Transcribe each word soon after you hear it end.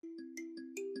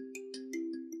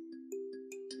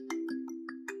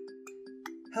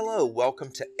Hello,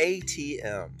 welcome to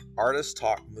ATM, Artist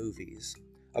Talk Movies,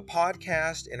 a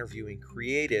podcast interviewing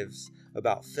creatives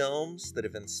about films that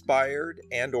have inspired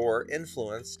and or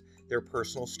influenced their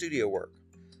personal studio work.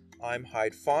 I'm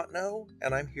Hyde Fontenot,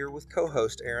 and I'm here with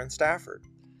co-host Aaron Stafford.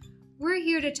 We're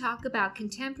here to talk about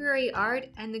contemporary art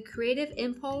and the creative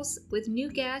impulse with new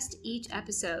guests each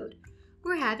episode.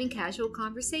 We're having casual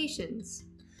conversations.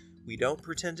 We don't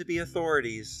pretend to be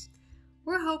authorities.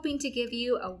 We're hoping to give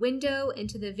you a window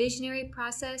into the visionary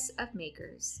process of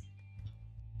makers.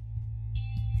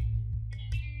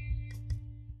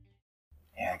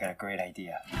 Yeah, I got a great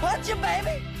idea. What's your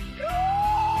baby?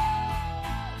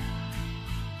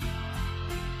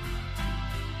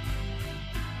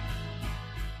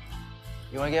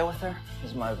 You wanna get with her? This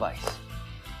is my advice.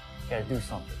 You gotta do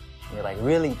something. You gotta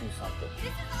really do something. This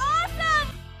is awesome!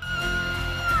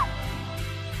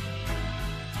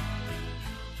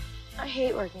 I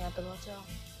hate working at the motel.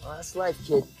 Well, that's life,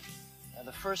 kid. Now,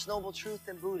 the first noble truth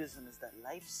in Buddhism is that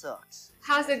life sucks.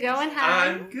 How's it going,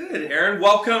 Howard? I'm good, Aaron.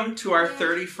 Welcome to our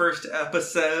 31st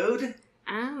episode.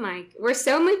 Oh my, we're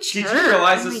so mature. Did you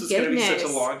realize Oh this my was going to be such a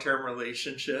goodness. long-term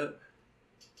relationship?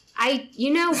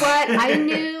 You know what? I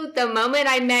knew the moment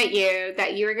I met you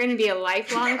that you were going to be a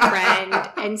lifelong friend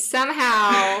and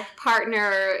somehow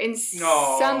partner in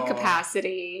some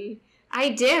capacity. I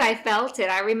did. I felt it.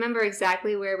 I remember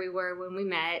exactly where we were when we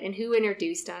met and who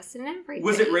introduced us and everything.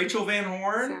 Was it Rachel Van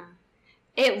Horn? So,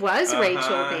 it was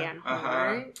Rachel Van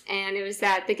Horn, and it was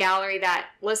at the gallery that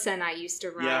Lissa and I used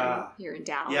to run here in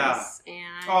Dallas. Yeah.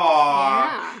 And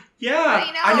Aww. Yeah.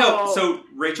 I know. know. So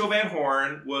Rachel Van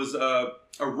Horn was a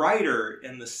writer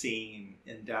in the scene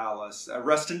in Dallas.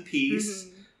 Rest in peace.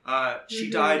 She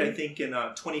died, I think, in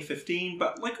 2015,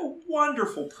 but like a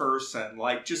wonderful person,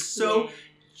 like just so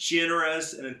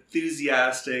generous and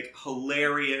enthusiastic,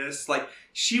 hilarious. Like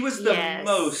she was the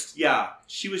most,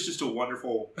 she was just a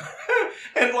wonderful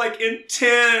and like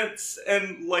intense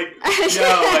and like,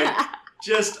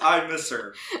 just, I miss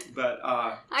her. But,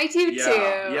 I do too.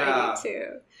 I do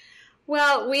too.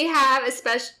 Well, we have a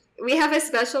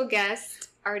special guest,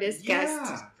 artist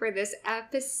guest for this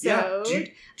episode. Yeah.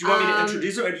 Do you want me to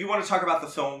introduce her, or do you want to talk about the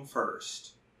film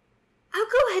first? I'll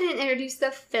go ahead and introduce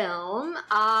the film.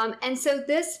 And so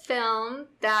this film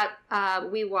that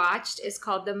we watched is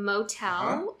called The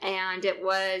Motel, and it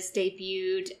was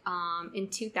debuted in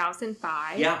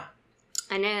 2005. Yeah.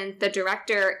 And then the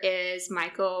director is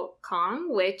Michael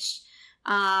Kong, which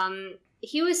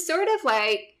he was sort of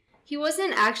like, he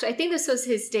wasn't actually, I think this was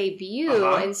his debut,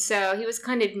 and so he was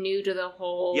kind of new to the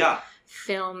whole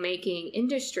filmmaking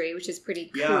industry, which is pretty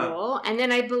cool. And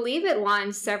then I believe it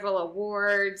won several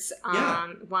awards.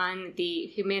 Won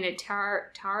the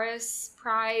Humanitarius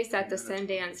Prize at the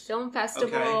Sundance Film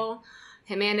Festival.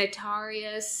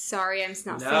 Humanitarius. Sorry, I'm not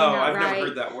saying that right. No, I've never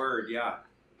heard that word. Yeah.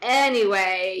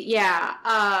 Anyway,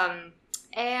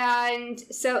 and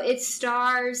so it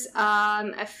stars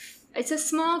it's a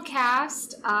small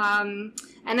cast, and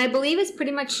I believe it's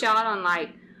pretty much shot on like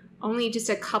only just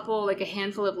a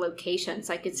handful of locations.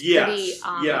 Like it's pretty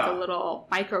like a little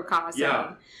microcosm.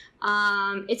 Yeah.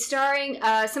 It's starring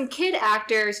some kid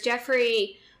actors.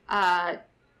 Jeffrey, oh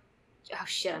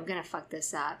shit, I'm gonna fuck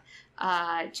this up.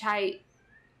 How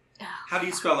do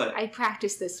you spell it? I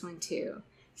practiced this one too.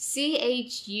 Chyau.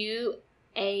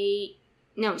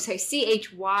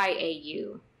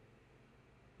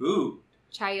 Ooh.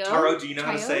 Chayo. Taro, do you know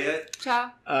how to say it?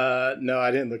 No,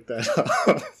 I didn't look that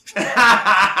up.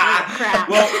 Crap.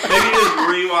 Well, maybe just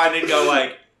rewind and go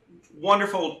like,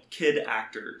 wonderful kid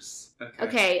actors.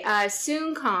 Okay,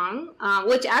 Soon Kong,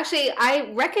 which actually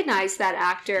I recognize that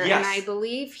actor, and I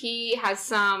believe he has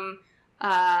some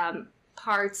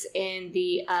parts in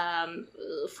the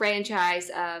franchise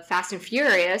of Fast and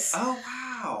Furious. Oh,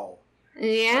 wow.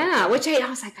 Yeah, which I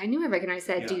was like, I knew I recognized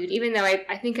that dude, even though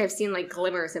I think I've seen like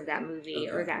glimmers of that movie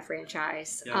or that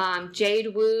franchise. Yeah.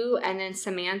 Jade Wu and then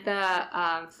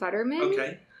Samantha Futterman.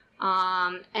 Okay.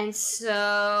 And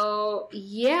so,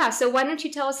 so why don't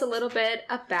you tell us a little bit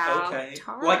about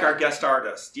Taro? Like our guest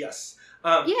artist, yes.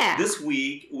 This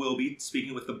week, we'll be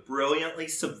speaking with the brilliantly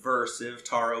subversive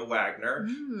Taro Wagner,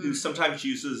 who sometimes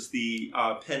uses the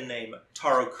pen name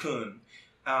Taro Kun.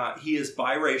 He is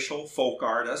biracial folk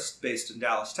artist based in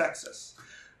Dallas, Texas.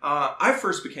 I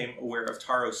first became aware of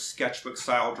Taro's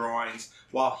sketchbook-style drawings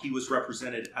while he was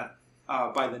represented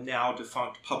by the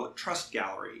now-defunct Public Trust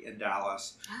Gallery in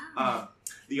Dallas.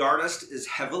 The artist is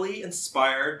heavily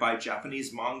inspired by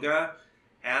Japanese manga,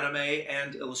 anime,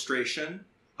 and illustration.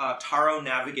 Taro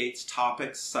navigates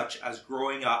topics such as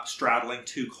growing up straddling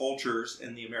two cultures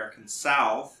in the American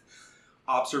South,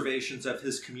 observations of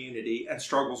his community, and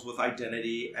struggles with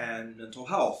identity and mental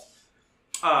health.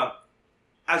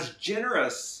 As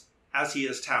generous as he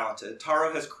is talented,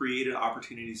 Taro has created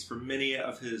opportunities for many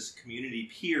of his community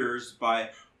peers by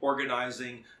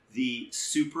organizing the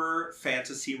Super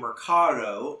Fantasy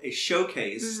Mercado, a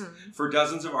showcase for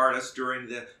dozens of artists during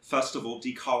the festival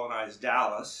Decolonize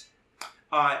Dallas.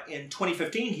 In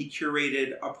 2015, he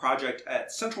curated a project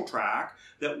at Central Track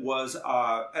that was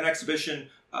an exhibition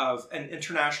of an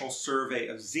international survey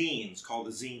of zines called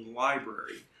the Zine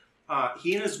Library.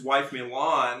 He and his wife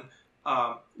Milan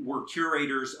were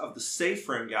curators of the Safe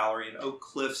Room Gallery in Oak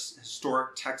Cliff's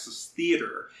historic Texas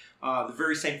Theater, the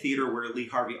very same theater where Lee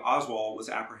Harvey Oswald was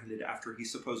apprehended after he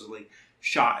supposedly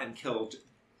shot and killed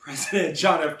President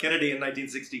John F. Kennedy in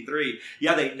 1963.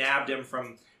 Yeah, they nabbed him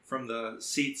from the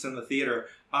seats in the theater.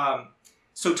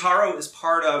 So Taro is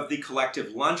part of the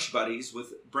collective Lunch Buddies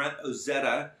with Brent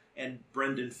Ozetta and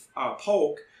Brendan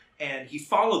Polk, and he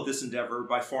followed this endeavor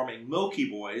by forming Milky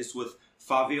Boys with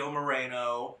Fabio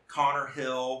Moreno, Connor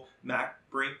Hill, Mac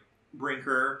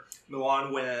Brinker,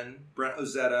 Milan Nguyen, Brent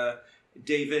Ozetta,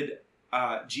 David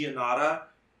Giannotta,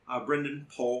 Brendan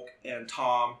Polk, and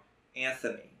Tom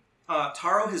Anthony.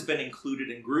 Taro has been included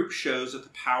in group shows at the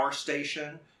Power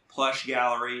Station, Plush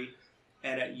Gallery,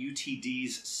 and at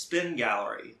UTD's Spin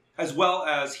Gallery, as well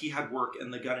as he had work in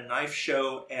the Gun and Knife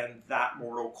Show and That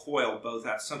Mortal Coil, both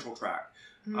at Central Track.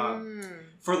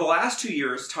 For the last 2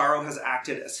 years, Taro has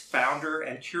acted as founder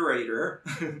and curator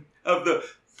of the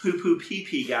Poo Poo Pee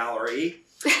Pee Gallery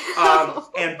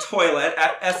and Toilet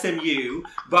at SMU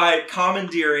by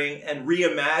commandeering and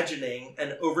reimagining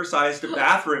an oversized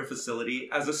bathroom facility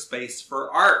as a space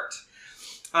for art.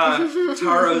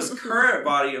 Taro's current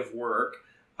body of work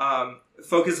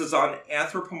focuses on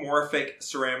anthropomorphic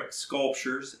ceramic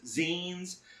sculptures,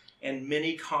 zines, and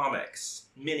mini comics.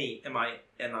 Mini,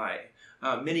 M-I-N-I.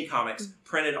 Mini comics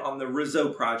printed on the Rizzo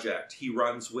Project he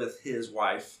runs with his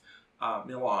wife,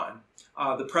 Milan.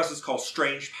 The press is called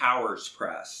Strange Powers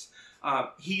Press.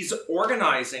 He's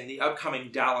organizing the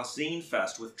upcoming Dallas Zine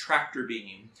Fest with Tractor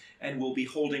Beam and will be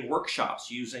holding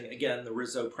workshops using, again, the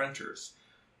Rizzo printers.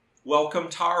 Welcome,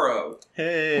 Taro.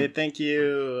 Hey, thank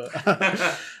you.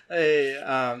 Hey,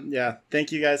 yeah,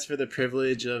 thank you guys for the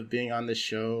privilege of being on the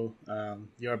show.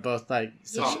 You are both like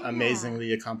such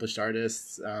amazingly accomplished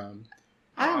artists.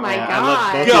 Oh my God.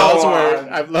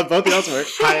 I love both y'all's work.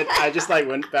 I just like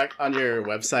went back on your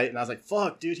website and I was like,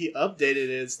 fuck, dude, he updated it.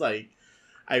 It's like,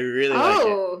 I really like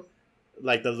it.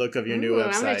 Like the look of your new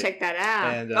website. I'm going to check that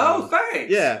out. And,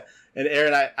 thanks. Yeah. And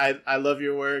Aaron, I love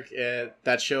your work at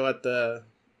that show at the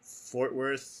Fort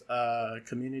Worth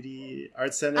Community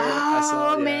Arts Center. I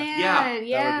saw. Man.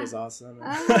 Yeah. That work was awesome.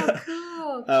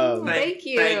 Oh, cool. Thank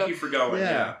you. Thank you for going.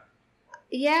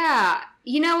 Yeah.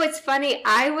 You know, it's funny.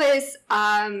 I was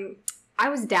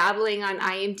dabbling on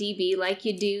IMDb like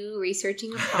you do,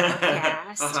 researching a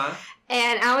podcast.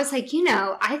 And I was like,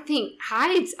 I think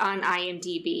Hyde's on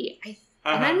IMDb.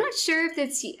 And I'm not sure if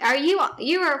it's... You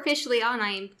are officially on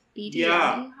IMDb?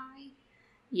 Yeah.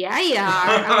 Yeah, you are.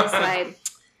 I was like,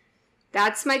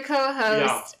 that's my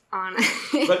co-host on...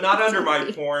 But not under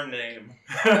my porn name.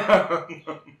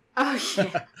 Oh,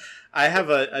 yeah. I have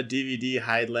a DVD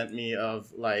Hyde lent me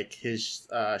of like his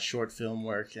short film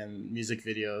work and music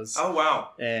videos. Oh wow!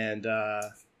 And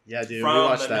yeah, dude, from we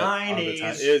watch that 90s. all the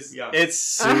time. It's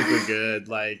super good.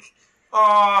 Like,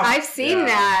 I've seen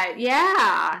that.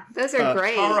 Yeah, those are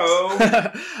great. Taro,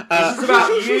 this is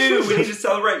about you. We need to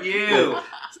celebrate you.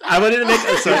 I wanted to make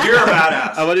you're a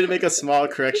badass. I wanted to make a small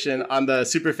correction on the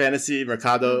Super Fantasy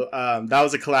Mercado. That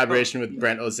was a collaboration with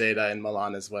Brent Ozeda and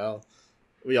Milan as well.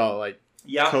 We all like.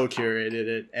 Co-curated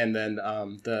it, and then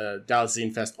the Dallas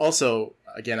Zine Fest. Also,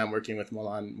 again, I'm working with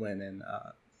Milan Nguyen and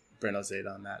Brent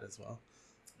Ozeda on that as well.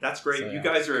 That's great. So, you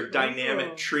guys are a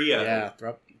dynamic trio. Yeah,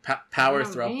 power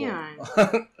throuple.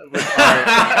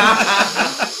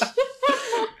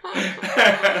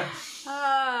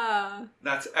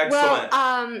 That's excellent.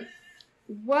 Well,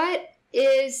 what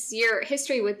is your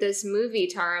history with this movie,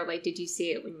 Taro? Like, did you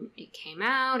see it when it came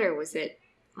out, or was it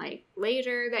like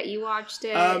later that you watched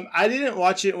it? I didn't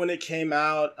watch it when it came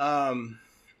out.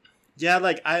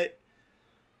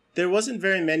 There wasn't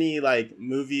very many like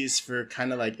movies for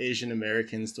kind of like Asian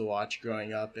Americans to watch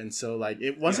growing up, and so like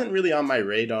it wasn't really on my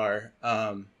radar.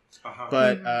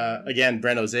 But again,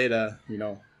 Brent Ozeda,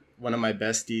 one of my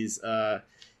besties,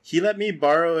 he let me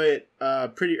borrow it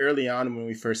pretty early on when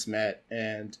we first met,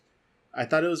 and I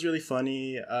thought it was really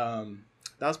funny. That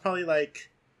was probably like,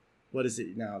 what is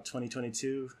it now,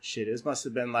 2022? Shit, it must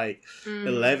have been like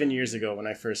 11 years ago when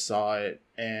I first saw it.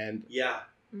 And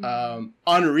on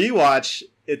rewatch,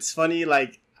 it's funny,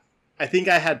 like, I think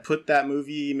I had put that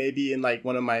movie maybe in like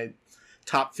one of my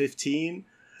top 15.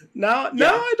 Now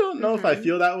I don't know if I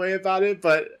feel that way about it,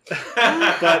 but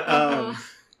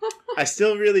I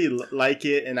still really like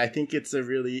it, and I think it's a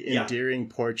really endearing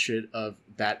portrait of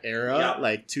that era,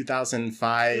 like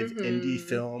 2005 indie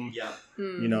film. Yeah,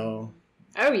 you know.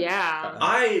 Oh yeah,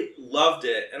 I loved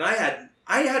it, and I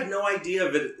had no idea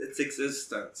of its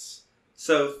existence.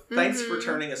 So thanks for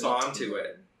turning us on to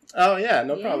it. Oh yeah,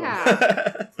 no problem.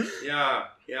 Yeah.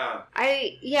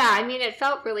 I mean, it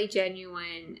felt really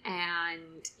genuine,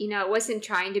 and you know, it wasn't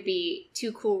trying to be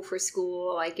too cool for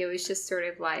school. Like, it was just sort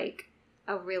of like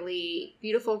a really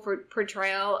beautiful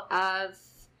portrayal of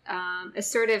a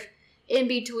sort of in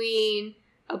between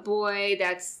a boy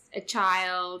that's a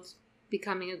child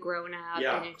becoming a grown up,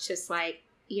 and it's just like,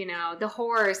 you know, the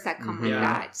horrors that come with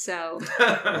that. So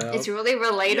it's really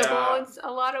relatable in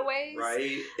a lot of ways.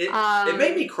 Right. It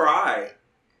made me cry.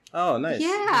 Oh, nice.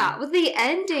 Yeah, with the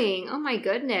ending. Oh my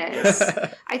goodness.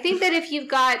 I think that if you've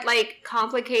got like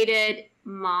complicated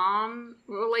mom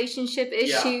relationship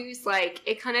issues, like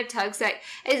it kind of tugs at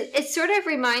it sort of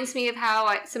reminds me of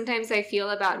how sometimes I feel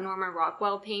about Norman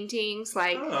Rockwell paintings.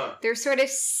 Like they're sort of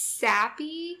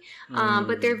sappy,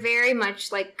 but they're very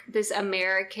much like this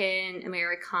Americana,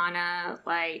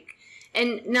 like,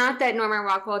 and not that Norman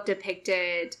Rockwell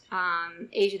depicted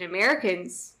Asian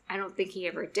Americans. I don't think he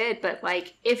ever did, but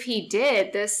like if he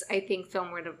did, this I think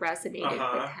film would have resonated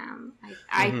with him.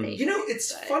 I think. You know,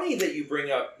 it's funny that you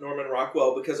bring up Norman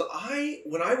Rockwell, because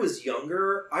when I was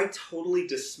younger, I totally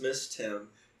dismissed him,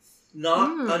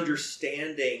 not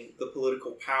understanding the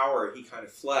political power he kind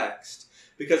of flexed,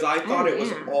 because I thought it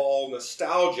was all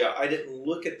nostalgia. I didn't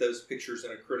look at those pictures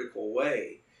in a critical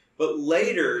way. But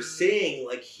later, seeing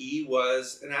like he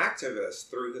was an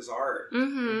activist through his art.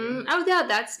 Mm-hmm. Oh, yeah,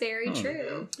 that's very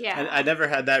true. Yeah, I never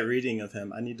had that reading of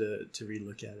him. I need to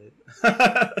relook at it.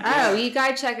 Oh, you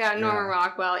gotta check out Norman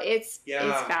Rockwell. It's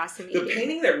fascinating. The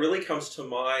painting that really comes to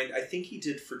mind, I think he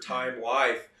did for Time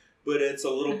Life, but it's a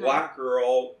little black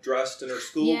girl dressed in her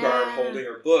school garb holding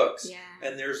her books. Yeah.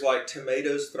 And there's like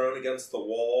tomatoes thrown against the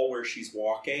wall where she's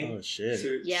walking. Oh, shit.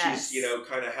 So she's, you know,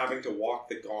 kind of having to walk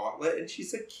the gauntlet, and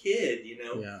she's a kid, you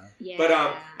know? Yeah. But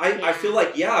I feel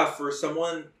like, for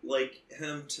someone like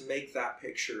him to make that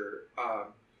picture,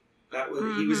 that was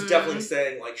he was definitely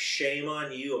saying, like, shame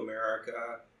on you,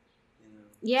 America.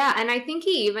 Yeah, and I think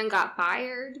he even got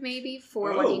fired maybe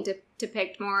for wanting to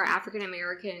depict more African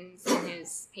Americans in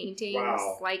his paintings.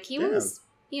 Wow. Like he was,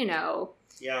 you know,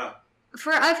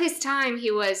 of his time, he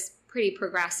was pretty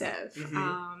progressive.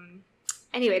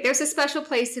 Anyway, there's a special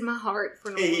place in my heart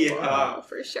for Norman Rockwell,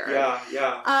 for sure. Yeah.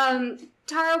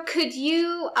 Taro, could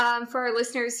you, for our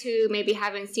listeners who maybe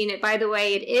haven't seen it, by the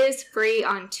way, it is free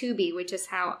on Tubi, which is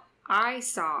how I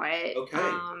saw it.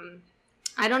 Okay.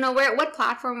 I don't know what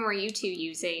platform were you two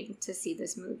using to see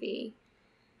this movie?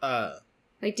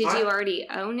 Did you already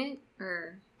own it,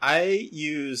 or? I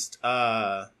used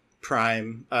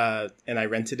Prime, and I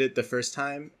rented it the first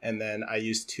time, and then I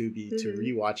used Tubi to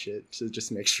rewatch it to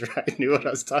just make sure I knew what I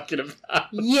was talking about.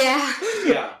 Yeah.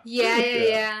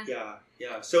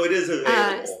 So it is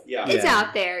available. It's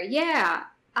out there. Yeah.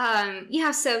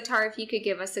 So Tara, if you could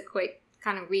give us a quick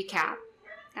kind of recap.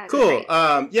 Cool.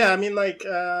 I mean, like,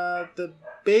 the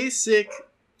basic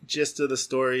gist of the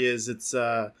story is it's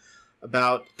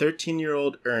about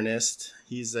 13-year-old Ernest.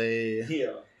 He's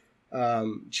a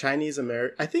Chinese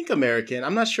American. I think American.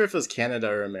 I'm not sure if it was Canada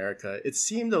or America. It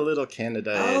seemed a little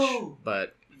Canada-ish,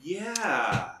 but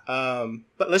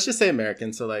but let's just say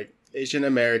American. So like Asian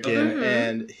American,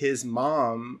 and his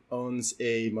mom owns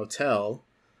a motel,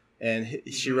 and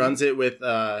she runs it with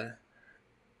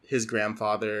his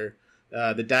grandfather.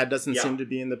 The dad doesn't seem to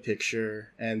be in the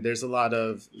picture, and there's a lot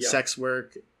of sex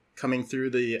work coming through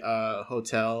the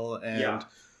hotel, and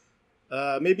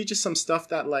maybe just some stuff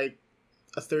that like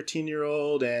a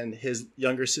 13-year-old and his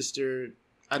younger sister,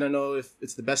 I don't know if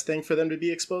it's the best thing for them to be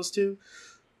exposed to.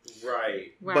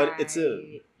 Right. But it's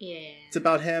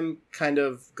about him kind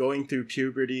of going through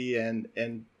puberty and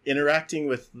interacting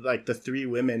with like the three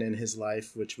women in his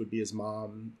life, which would be his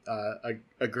mom,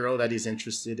 a girl that he's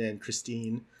interested in,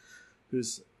 Christine,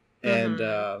 who's and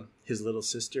his little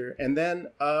sister, and then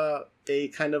a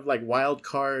kind of like wild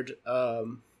card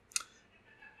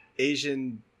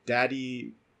Asian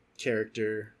daddy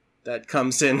character that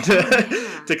comes in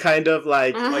to kind of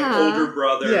like older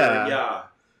brother,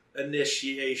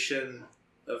 initiation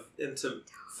into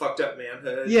fucked up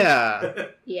manhood.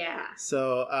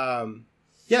 So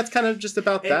it's kind of just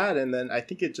about that, and then I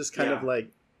think it just kind of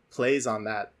like plays on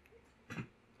that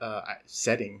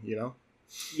setting, you know.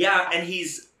 Yeah, and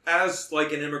he's as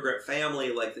like an immigrant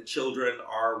family, like the children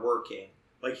are working.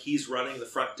 Like he's running the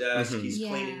front desk, he's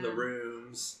cleaning the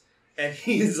rooms, and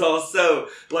he's also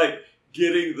like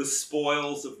getting the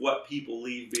spoils of what people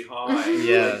leave behind.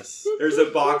 Yes. There's a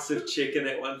box of chicken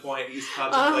at one point he's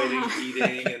contemplating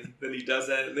eating, and then he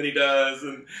doesn't, and then he does,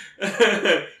 and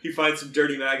he finds some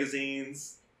dirty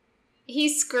magazines. He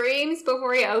screams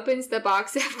before he opens the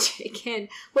box of chicken,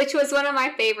 which was one of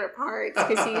my favorite parts,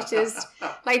 because he's just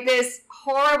like this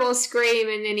horrible scream,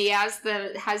 and then he has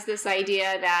this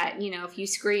idea that, you know, if you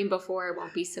scream before, it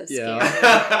won't be so scary,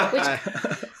 which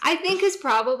I think is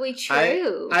probably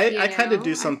true. I kind of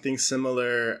do something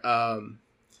similar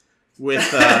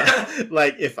with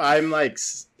like if I'm like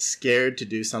scared to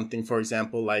do something, for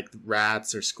example, like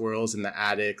rats or squirrels in the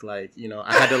attic, like, you know,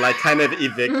 I had to like kind of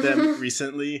evict them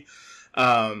recently.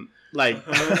 I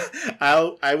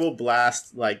will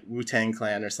blast like Wu-Tang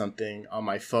Clan or something on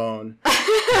my phone.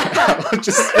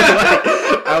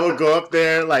 I will go up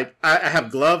there, like I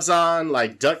have gloves on,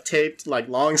 like duct taped, like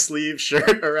long sleeve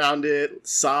shirt around it,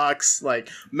 socks, like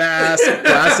mask,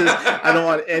 glasses. I don't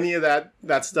want any of that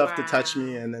stuff to touch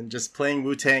me. And then just playing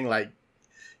Wu-Tang like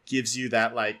gives you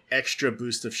that like extra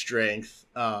boost of strength.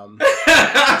 So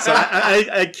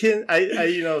I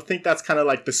you know, think that's kind of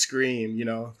like the scream, you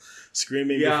know.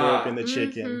 Screaming before opening the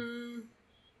chicken.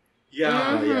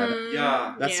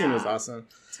 That scene was awesome.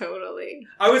 Totally.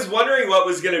 I was wondering what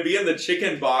was going to be in the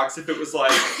chicken box, if it was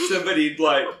like somebody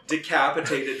like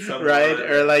decapitated someone. Right?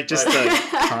 Or like just a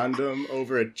condom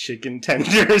over a chicken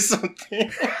tender or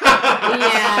something.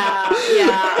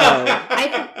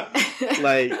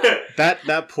 Like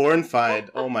that porn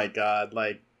find, oh my god,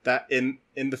 like that in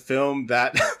the film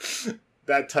that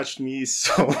touched me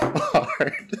so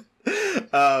hard.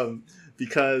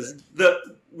 Because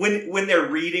when they're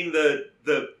reading the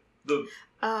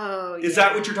is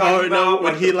that what you're talking about? No,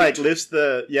 when he like lifts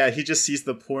he just sees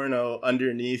the porno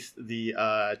underneath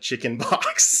the chicken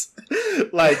box.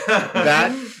 Like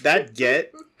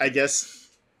that I guess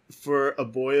for a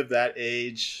boy of that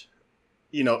age,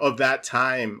 you know, of that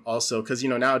time also, because, you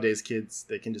know, nowadays kids,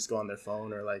 they can just go on their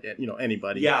phone, or like, you know,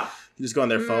 anybody can just go on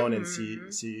their phone and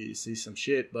see some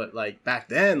shit. But like back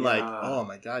then, like, oh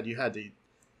my god, you had to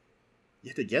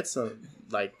get some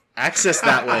like access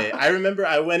that way. I remember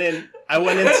I went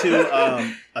into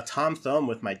a Tom Thumb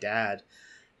with my dad,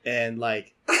 and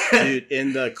like, dude,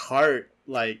 in the cart,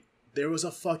 like there was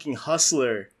a fucking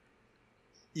Hustler.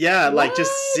 Yeah, what? Like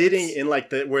just sitting in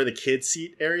like where the kid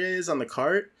seat area is on the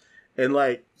cart. And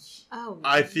like,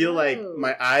 I feel like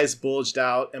my eyes bulged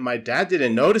out, and my dad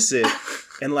didn't notice it.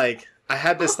 And like, I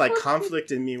had this like conflict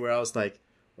in me where I was like,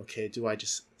 okay, do I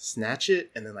just snatch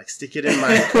it and then like stick it in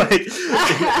my like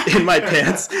in my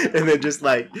pants and then just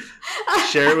like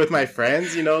share it with my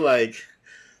friends, you know, like,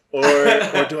 or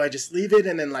do I just leave it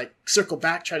and then like circle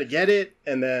back, try to get it?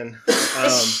 And then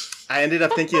I ended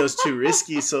up thinking it was too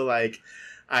risky, so like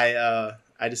I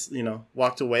just, you know,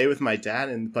 walked away with my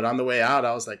dad, but on the way out,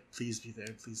 I was like, please be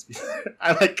there, please be there.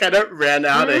 I like kind of ran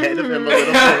out ahead of him a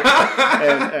little bit,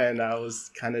 and I was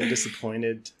kind of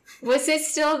disappointed. Was it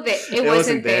still there? It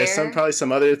wasn't there. Probably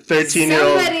some other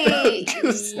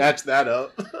 13-year-old snatched that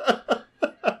up.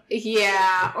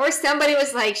 Yeah, or somebody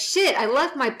was like, shit, I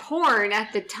left my porn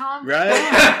at the Tom. Right?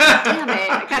 Damn it,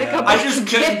 I gotta go back. I just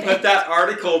couldn't put that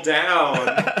article down.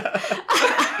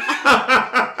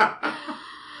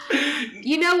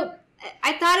 You know,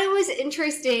 I thought it was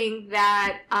interesting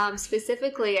that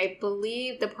specifically, I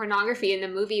believe the pornography in the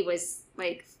movie was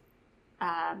like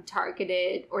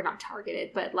targeted, or not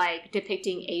targeted, but like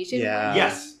depicting Asian women.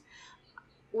 Yes.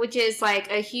 Which is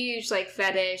like a huge like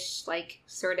fetish, like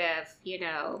sort of, you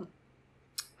know,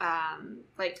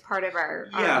 like part of our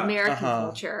American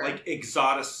culture. Like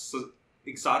exoticism,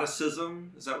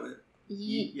 is that what?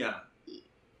 Yeah.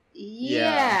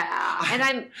 Yeah.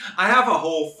 And I have a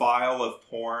whole file of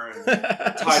porn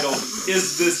titled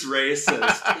 "Is This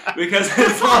Racist?" because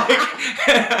it's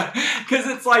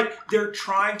like they're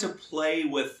trying to play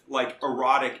with like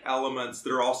erotic elements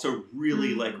that are also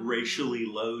really like racially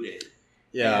loaded.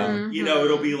 Yeah. And, you know,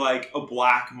 it'll be like a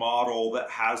black model that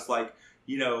has like,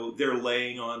 you know, they're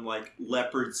laying on like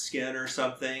leopard skin or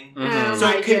something. Oh, so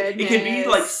it can be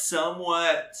like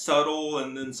somewhat subtle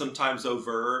and then sometimes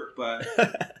overt, but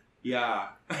yeah.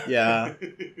 Yeah.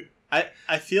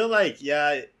 I feel like,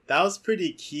 that was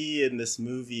pretty key in this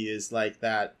movie, is like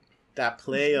that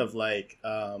play of like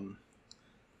the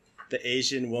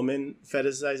Asian woman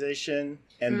fetishization,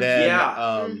 and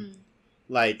then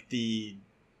like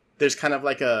there's kind of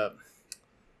like a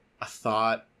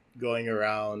thought going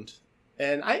around,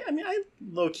 and I mean I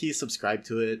low-key subscribe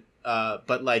to it,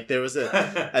 but like there was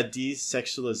a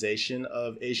desexualization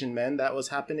of Asian men that was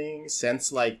happening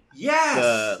since like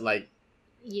the like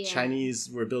Chinese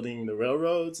were building the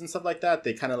railroads and stuff like that.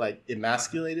 They kind of like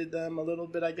emasculated them a little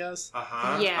bit, I guess.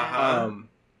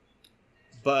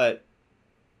 But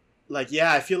like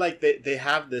I feel like they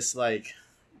have this like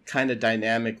kind of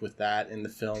dynamic with that in the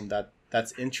film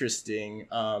that's interesting.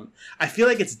 I feel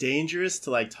like it's dangerous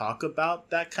to like talk about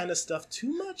that kind of stuff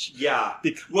too much. Yeah.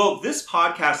 Well, this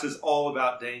podcast is all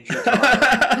about danger.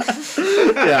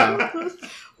 Yeah.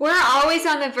 We're always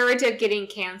on the verge of getting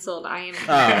canceled. I am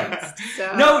convinced.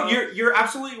 So. No, you're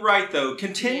absolutely right though.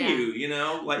 Continue, you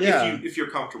know, like if you're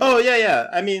comfortable. Oh yeah.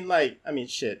 I mean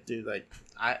shit, dude, like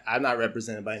I'm not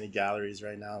represented by any galleries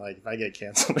right now. Like if I get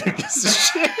canceled, I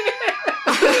guess shit.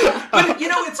 But you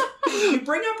know, you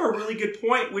bring up a really good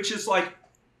point, which is like,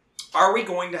 are we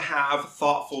going to have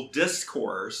thoughtful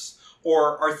discourse,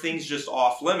 or are things just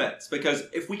off limits? Because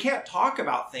if we can't talk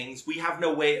about things, we have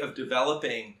no way of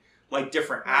developing like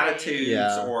different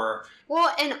attitudes or.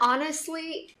 Well, and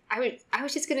honestly, I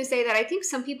was just going to say that I think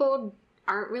some people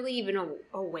aren't really even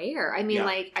aware. I mean,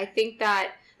 like I think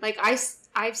that like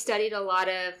I've studied a lot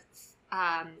of.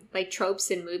 Like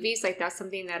tropes in movies, like that's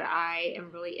something that I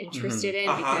am really interested in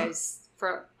because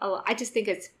I just think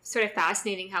it's sort of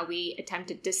fascinating how we attempt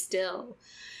to distill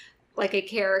like a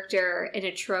character in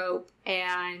a trope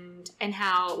and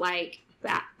how like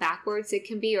backwards it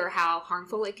can be or how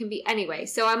harmful it can be. Anyway,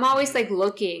 so I'm always like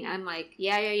looking. I'm like,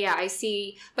 yeah, I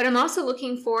see, but I'm also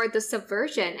looking for the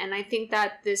subversion, and I think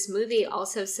that this movie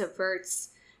also subverts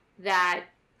that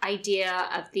idea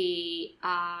of the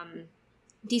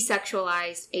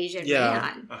desexualized Asian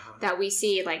man that we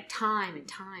see like time and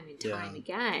time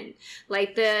again.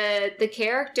 Like the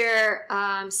character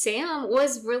Sam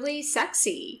was really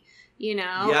sexy, you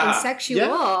know, and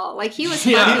sexual. Like he was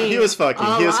fucking. He was fucking.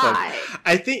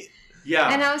 I think.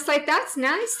 Yeah. And I was like, that's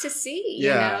nice to see, you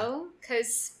know,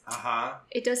 because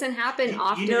it doesn't happen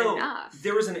often enough.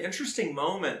 There was an interesting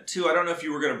moment too. I don't know if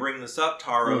you were going to bring this up,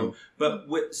 Taro, but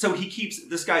so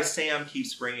this guy Sam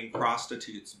keeps bringing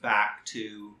prostitutes back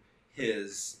to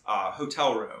his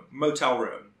motel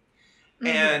room,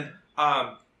 and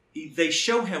they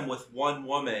show him with one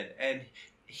woman, and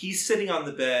he's sitting on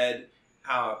the bed,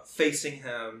 facing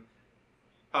him.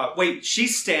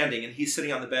 She's standing and he's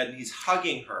sitting on the bed and he's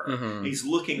hugging her. And he's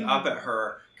looking up at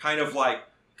her, kind of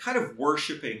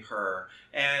worshiping her.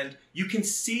 And you can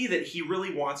see that he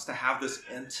really wants to have this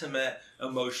intimate,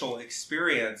 emotional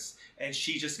experience. And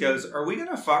she just goes, "Are we going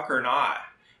to fuck or not?"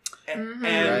 And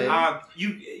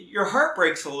your heart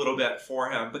breaks a little bit for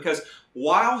him, because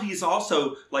while he's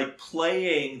also like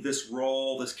playing this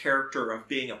role, this character of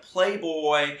being a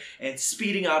playboy and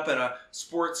speeding up in a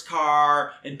sports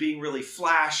car and being really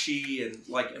flashy and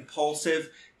like impulsive,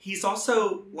 he's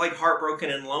also like heartbroken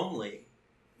and lonely.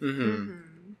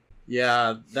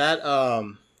 Yeah,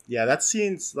 that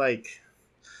scene's like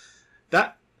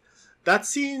that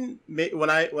scene. When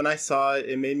I saw it,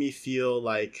 it made me feel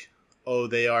like, oh,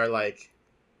 they are like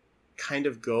kind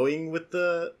of going with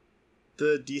the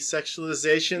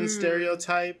desexualization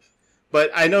stereotype,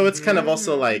 but I know it's kind of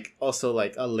also like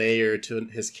a layer to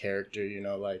his character, you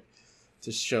know, like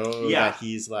to show that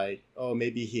he's like, oh,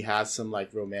 maybe he has some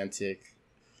like romantic,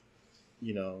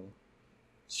 you know,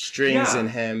 strings in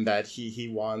him that he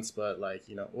wants, but like,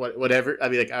 you know, whatever. I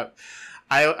mean, like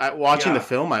I watching the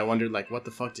film, I wondered like, what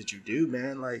the fuck did you do,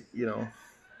 man? Like, you know,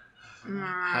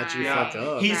 how'd you fuck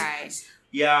up?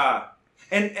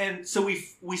 And so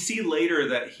we see later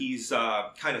that he's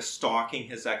kind of stalking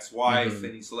his ex-wife,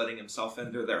 and he's letting himself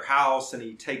into their house, and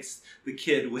he takes the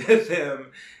kid with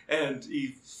him, and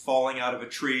he's falling out of a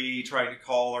tree trying to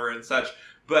call her and such.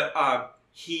 But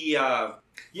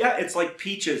it's like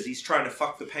Peaches. He's trying to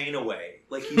fuck the pain away.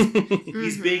 Like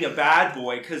he's being a bad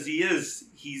boy because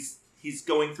he's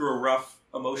going through a rough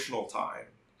emotional time.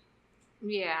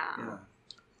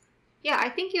 Yeah, I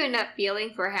think you end up feeling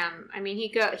for him. I mean, he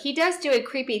does do a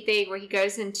creepy thing where he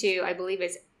goes into, I believe,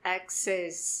 his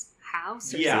ex's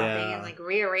house or something, and like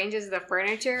rearranges the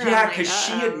furniture. Yeah, because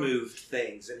she had moved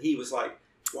things, and he was like,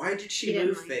 "Why did she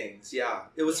move things?" Yeah,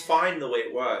 it was fine the way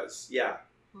it was. Yeah,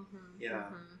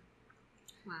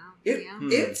 Wow.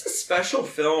 It's a special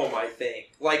film, I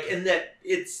think. Like in that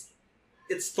it's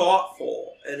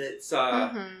thoughtful, and it's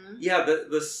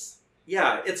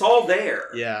it's all there.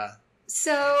 Yeah.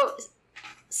 So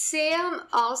Sam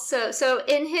also,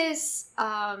 in his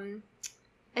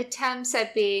attempts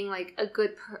at being like a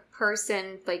good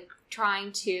person, like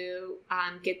trying to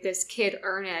get this kid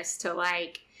Ernest to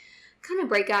like kind of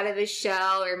break out of his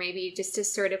shell, or maybe just to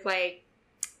sort of like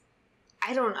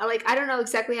I don't know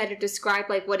exactly how to describe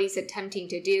like what he's attempting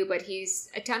to do, but he's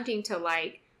attempting to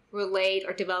like relate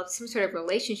or develop some sort of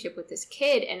relationship with this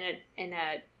kid in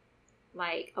a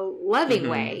like a loving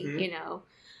way, you know.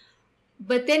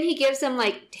 But then he gives them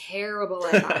like terrible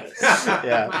advice.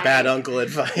 Yeah, like, bad uncle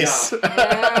advice.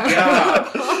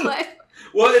 Yeah.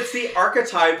 Well, it's the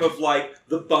archetype of like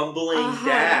the bumbling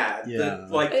dad,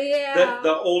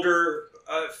 the older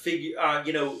figure,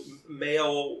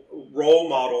 male role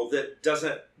model that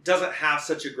doesn't have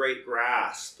such a great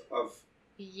grasp of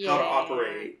how to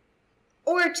operate,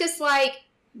 or just like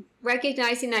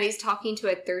recognizing that he's talking to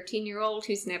a 13-year-old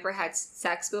who's never had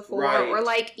sex before, or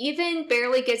like even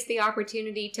barely gets the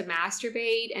opportunity to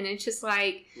masturbate, and it's just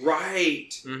like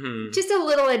just a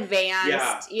little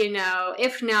advanced, you know,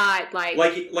 if not like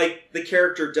the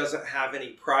character doesn't have any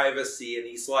privacy, and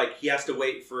he's like he has to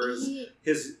wait for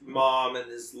his mom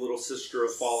and his little sister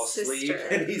to fall asleep,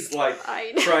 and he's like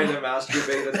trying to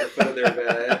masturbate at the foot of their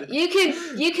bed.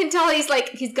 You can tell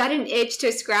he's got an itch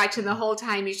to scratch, and the whole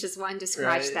time he's just wanting to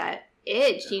scratch that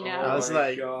itch, you know. I was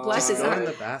like, bless his heart. In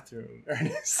the bathroom,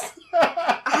 Ernest.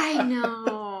 I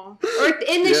know. Or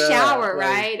in the shower,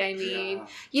 right? I mean,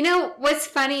 you know, what's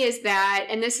funny is that,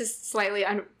 and this is slightly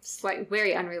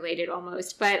very unrelated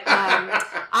almost, but in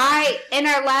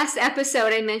our last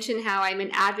episode, I mentioned how I'm an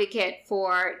advocate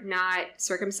for not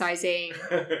circumcising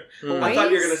boys. I thought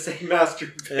you were going to say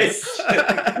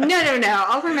masturbation. No,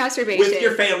 all for masturbation. With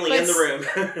your family in the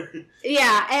room.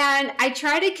 Yeah, and I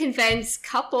try to convince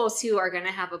couples who are going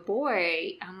to have a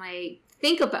boy, I'm like,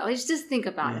 just think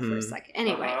about it for a second.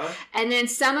 Anyway, and then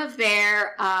some of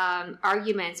their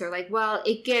arguments are like, well,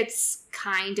 it gets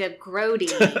kind of grody,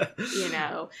 you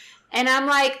know. And I'm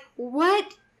like,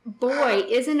 what boy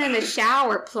isn't in the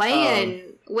shower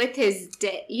playing with his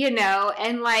you know,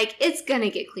 and like, it's going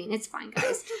to get clean. It's fine,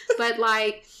 guys. But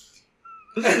like,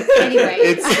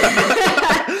 anyway.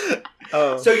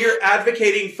 So you're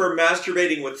advocating for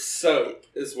masturbating with soap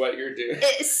is what you're doing.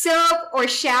 Soap or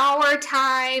shower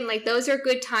time, like those are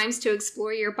good times to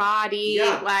explore your body.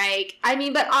 Yeah. Like, I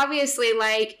mean, but obviously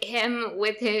like him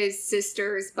with his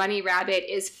sister's bunny rabbit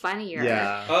is funnier.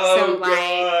 Yeah. So,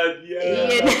 God.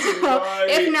 Yeah. You know,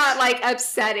 if not like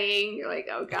upsetting, you're like,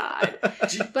 oh God.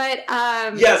 But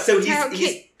yeah, so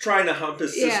he's trying to hump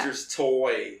his sister's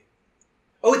toy.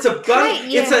 Oh, it's a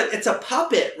bunny. It's a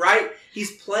puppet, right?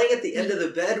 He's playing at the end of the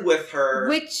bed with her.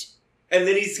 And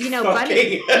then he's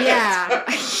fucking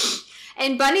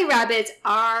And bunny rabbits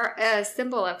are a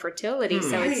symbol of fertility,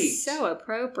 so it's so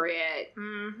appropriate.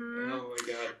 Mm-hmm. Oh my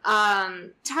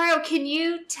God. Taro, can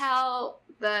you tell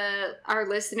our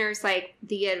listeners like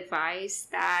the advice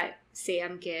that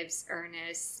Sam gives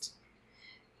Ernest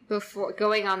before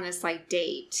going on this like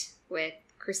date with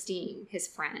Christine, his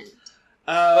friend?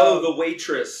 The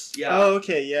waitress. Yeah. Oh,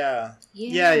 okay.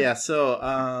 Yeah. So,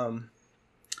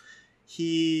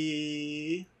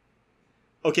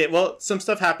 okay, well, some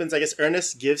stuff happens. I guess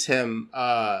Ernest gives him,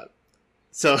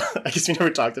 so I guess we never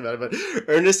talked about it, but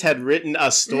Ernest had written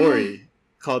a story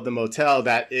called The Motel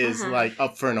that is like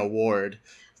up for an award.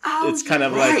 It's kind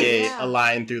of like a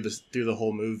line through the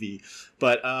whole movie.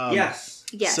 But, yes.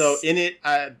 So in it,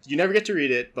 you never get to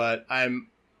read it, but I'm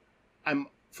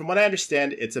from what I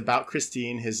understand, it's about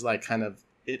Christine, his like kind of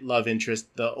love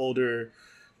interest, the older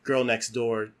girl next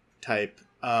door type.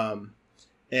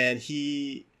 And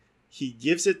he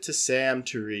gives it to Sam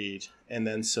to read. And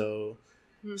then so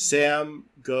Sam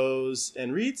goes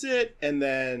and reads it. And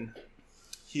then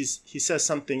he says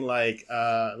something like,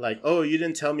 oh, you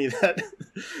didn't tell me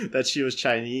that she was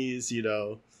Chinese, you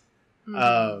know.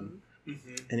 And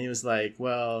he was like,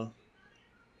 well,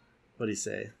 what did he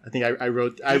say? I think I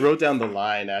wrote down the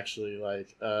line actually.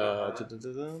 Like,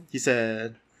 he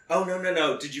said, "Oh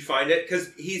no! Did you find it? Because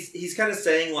he's kind of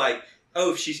saying like,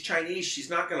 oh, if she's Chinese, she's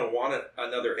not going to want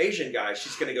another Asian guy.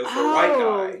 She's going to go for a white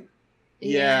guy."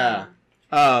 Yeah.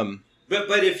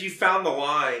 But if you found the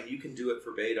line, you can do it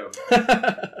verbatim.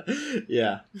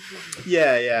 Yeah.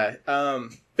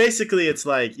 Basically, it's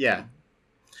like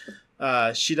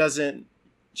she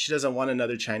doesn't want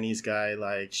another Chinese guy.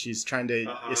 Like, she's trying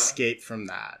to escape from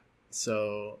that.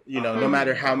 So, you know, no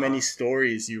matter how many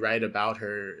stories you write about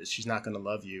her, she's not going to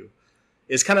love you.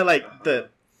 It's kind of like the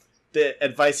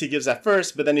advice he gives at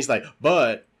first, but then he's like,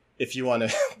 but if you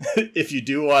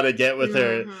do want to get with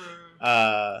her,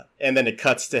 and then it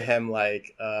cuts to him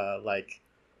like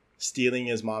stealing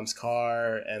his mom's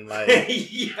car and like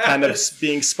kind of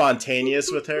being spontaneous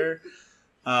with her.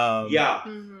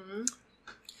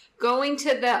 Going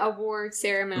to the award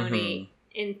ceremony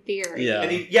in theory. Yeah.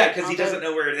 And because he doesn't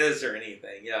know where it is or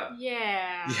anything. Yeah.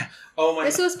 Yeah. Oh my.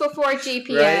 This was before GPS.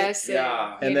 Right?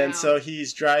 Yeah. And then so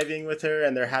he's driving with her,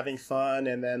 and they're having fun,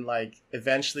 and then like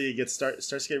eventually it starts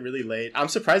to get really late. I'm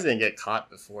surprised they didn't get caught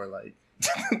before. Like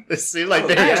it seemed like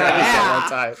they were trying at one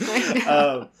time.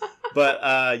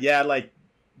 Like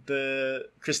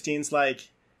Christine's like,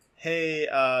 hey,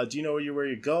 do you know where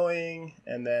you're going?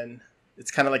 And then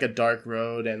it's kind of like a dark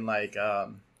road, and like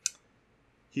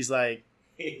he's like,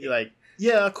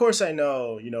 yeah, of course I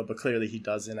know, but clearly he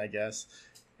doesn't, I guess.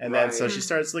 And then so she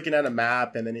starts looking at a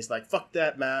map, and then he's like, fuck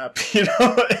that map, and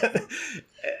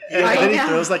then he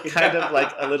throws like kind of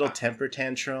like a little temper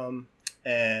tantrum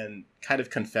and kind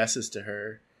of confesses to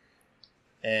her.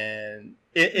 And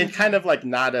it kind of like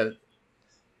not the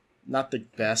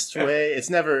best way.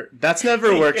 That's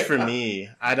never worked for me.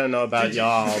 I don't know about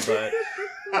y'all, but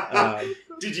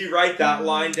did you write that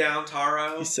line down,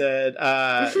 Taro? He said,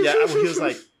 he was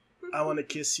like, I want to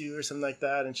kiss you or something like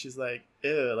that, and she's like,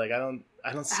 ew, like I don't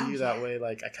see you that way.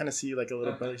 Like I kind of see you like a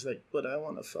little brother. She's like, but I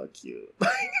want to fuck you.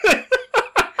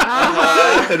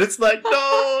 And it's like,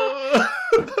 no.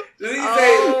 Does he say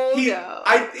no.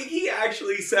 I think he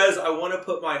actually says, I want to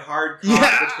put my hard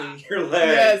cock between your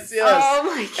legs. Yes. Oh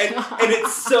my god. And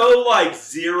it's so like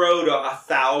 0 to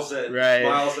 1,000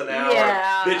 miles an hour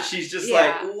that she's just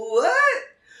like, what?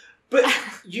 But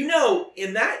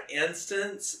in that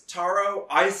instance, Taro,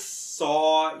 I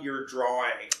saw your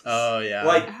drawings. Oh yeah.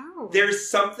 Like there's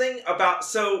something about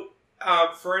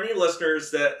for any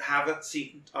listeners that haven't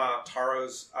seen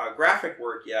Taro's graphic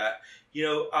work yet,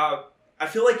 I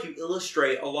feel like you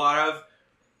illustrate a lot of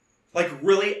like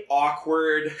really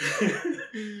awkward,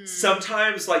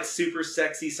 sometimes like super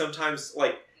sexy, sometimes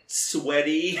like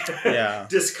sweaty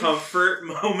discomfort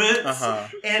moments.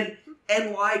 And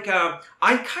like I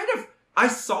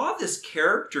saw this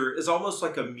character as almost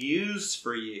like a muse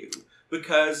for you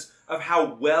because of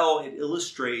how well it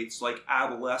illustrates like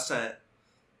adolescent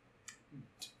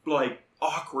like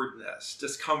awkwardness,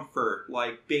 discomfort,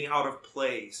 like being out of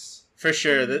place. For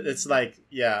sure. It's like,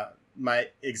 my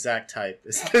exact type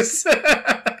is this.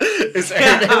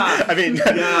 I mean,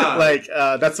 like,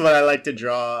 that's what I like to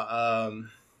draw.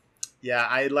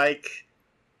 I like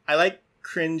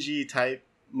cringy type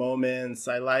moments.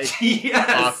 I like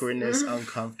awkwardness,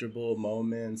 uncomfortable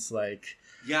moments. Like,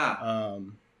 like,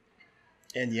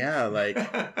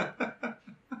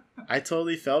 I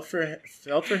totally felt for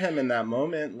him in that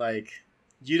moment. Like,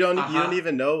 you don't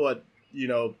even know what,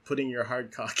 putting your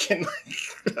hard cock in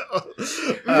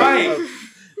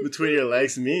between your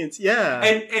legs means. Yeah.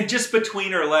 And just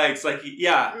between her legs, like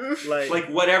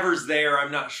whatever's there,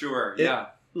 I'm not sure.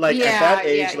 At that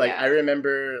age, I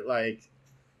remember like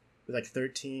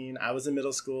 13, I was in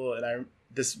middle school, and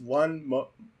this one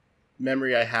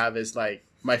memory I have is like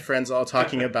my friends all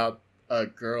talking about a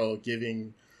girl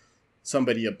giving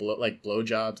somebody a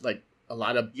blowjobs, like a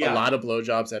lot of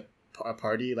blowjobs at a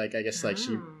party. Like I guess like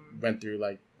she went through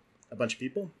like a bunch of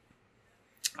people.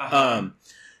 And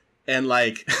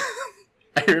like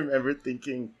I remember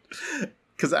thinking,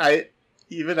 because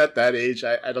even at that age,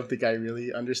 I don't think I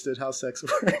really understood how sex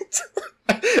worked.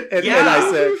 and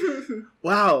I said,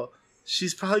 wow,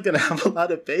 she's probably gonna have a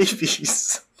lot of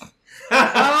babies.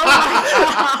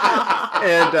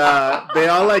 And they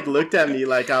all like looked at me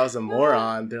like I was a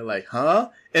moron. They're like, huh?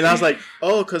 And I was like,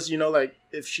 oh, because like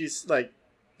if she's like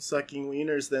sucking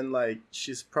wieners, then like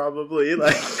she's probably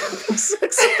like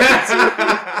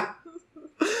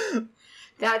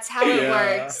That's how it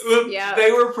works. Yeah,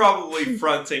 they were probably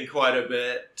fronting quite a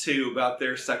bit too about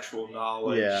their sexual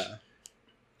knowledge. Yeah.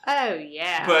 Oh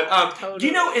yeah. But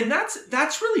totally. And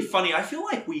that's really funny. I feel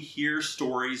like we hear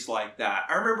stories like that.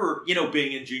 I remember,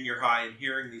 being in junior high and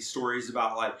hearing these stories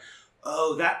about like,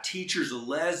 oh, that teacher's a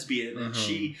lesbian and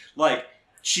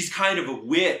she's kind of a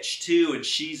witch too, and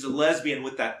she's a lesbian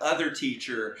with that other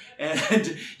teacher,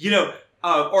 and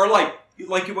or like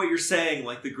what you're saying,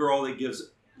 like the girl that gives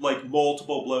like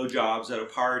multiple blowjobs at a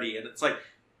party, and it's like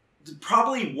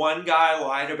probably one guy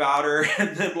lied about her,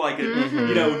 and then like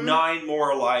 9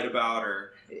 more lied about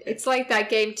her. It's like that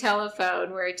game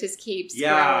Telephone where it just keeps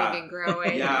growing and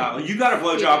growing. Yeah, well, you got a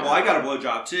blowjob. Well, I got a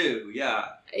blowjob too. Yeah.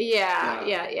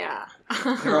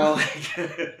 They're all like,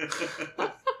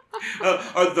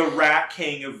 or the Rat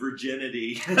King of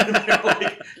virginity.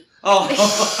 Like,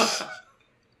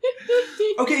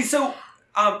 okay, so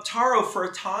Taro, for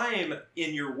a time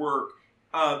in your work,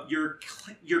 your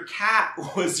cat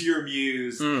was your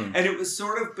muse, and it was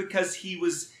sort of because he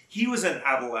was an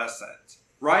adolescent,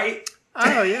 right?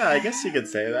 Oh yeah, I guess you could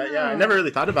say that. Yeah, I never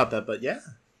really thought about that, but yeah,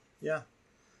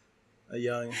 a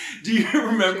young. Do you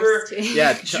remember?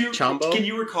 Yeah, Chombo. Can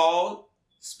you recall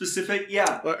specific.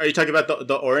 Yeah. Are you talking about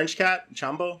the orange cat,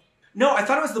 Chambo? No, I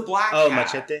thought it was the black cat.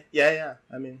 Machete. Yeah.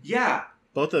 I mean, yeah,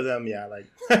 both of them. Yeah, like.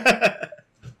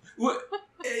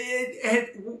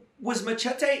 Was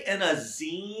Machete in a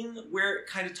zine where it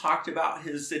kind of talked about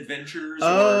his adventures?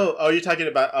 Oh, you're talking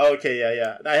about. Oh, okay,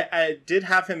 yeah. I did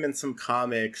have him in some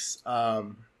comics.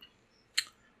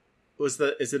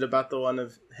 Is it about the one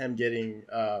of him getting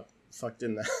fucked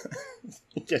in the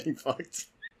getting fucked?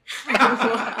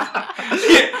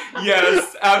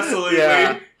 Yes, absolutely.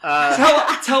 Yeah.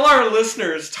 Tell our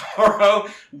listeners, Taro,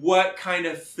 what kind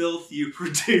of filth you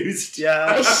produced.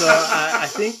 Yeah, so I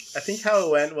think how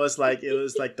it went was like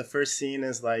the first scene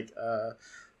is like a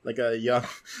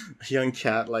young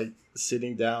cat like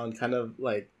sitting down, kind of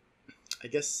like I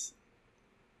guess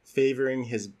favoring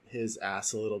his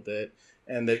ass a little bit,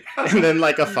 and then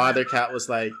like a father cat was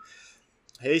like,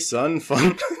 "Hey son,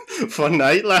 fun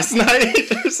night last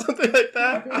night," or something like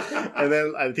that. And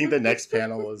then I think the next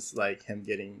panel was like him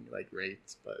getting like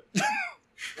raped, but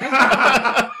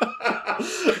I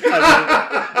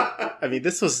mean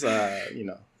this was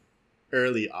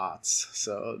early aughts,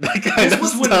 so that kind this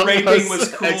was when raping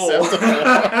was cool.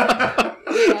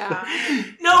 Yeah.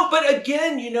 No, but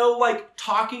again, like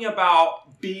talking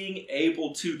about being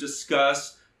able to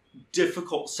discuss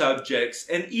difficult subjects,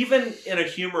 and even in a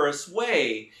humorous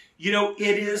way,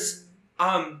 it is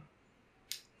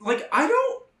like I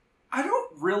don't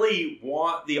really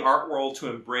want the art world to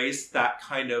embrace that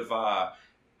kind of what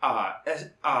do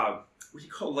you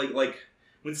call it? like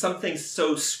when something's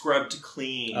so scrubbed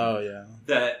clean. Oh yeah.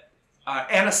 That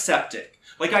antiseptic.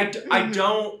 Like I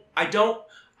know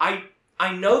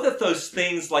that those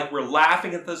things, like we're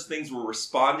laughing at those things, we're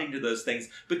responding to those things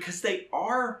because they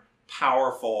are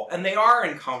powerful and they are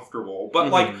uncomfortable,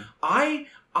 but like I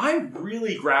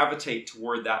really gravitate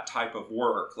toward that type of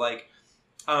work. Like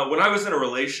when I was in a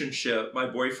relationship, my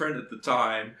boyfriend at the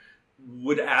time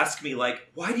would ask me like,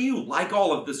 "Why do you like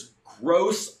all of this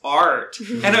gross art?"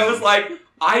 And I was like,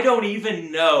 "I don't even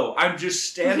know. I'm just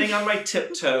standing on my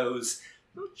tiptoes,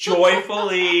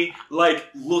 joyfully like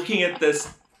looking at this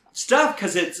stuff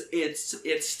because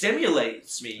it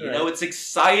stimulates me. It's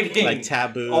exciting, like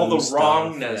taboo, all the stuff,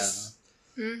 wrongness."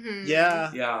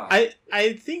 Yeah.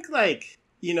 I think like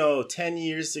 10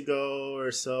 years ago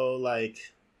or so, like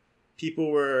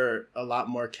people were a lot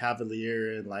more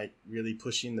cavalier and like really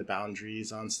pushing the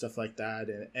boundaries on stuff like that,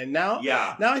 and now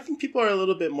I think people are a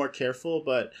little bit more careful,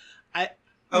 but I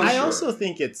also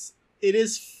think it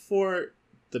is for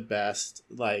the best,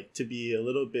 like to be a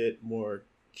little bit more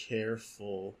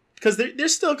careful, because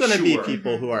there's still going to be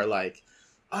people who are like,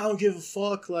 "I don't give a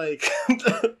fuck," like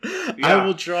I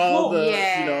will draw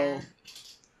right.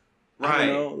 I don't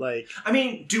know, like, I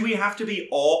mean, do we have to be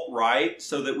alt-right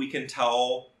so that we can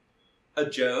tell a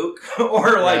joke?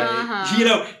 Or like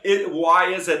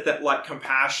why is it that like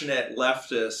compassionate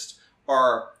leftists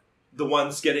are the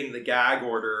ones getting the gag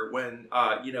order when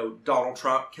Donald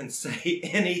Trump can say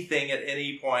anything at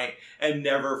any point and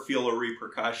never feel a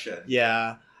repercussion?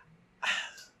 Yeah.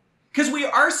 Because we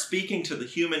are speaking to the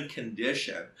human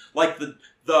condition, like the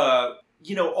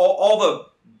all the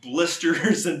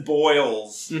blisters and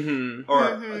boils,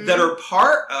 that are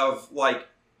part of like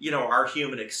our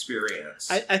human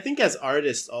experience. I think as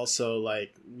artists also,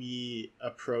 like, we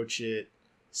approach it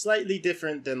slightly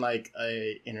different than like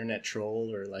a internet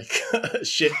troll or like a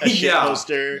shit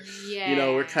poster. Yeah.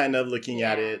 We're kind of looking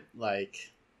at it like.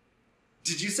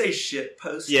 Did you say shit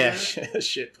poster? Yeah,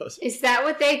 shit poster. Is that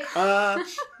what they call?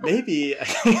 Maybe.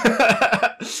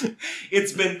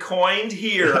 It's been coined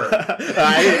here.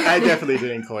 I definitely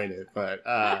didn't coin it, but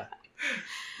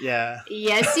yeah.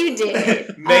 Yes, you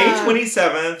did. May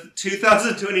 27th,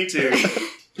 2022.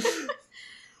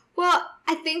 Well,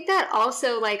 I think that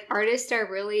also like artists are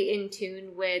really in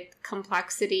tune with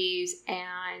complexities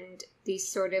and these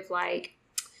sort of like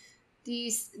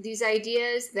these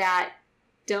ideas that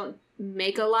don't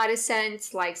make a lot of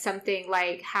sense, like something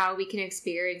like how we can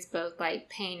experience both like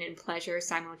pain and pleasure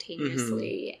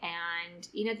simultaneously, and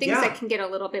things that can get a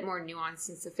little bit more nuanced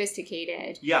and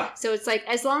sophisticated. So it's like,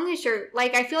 as long as you're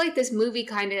like, I feel like this movie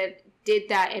kind of did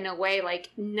that in a way, like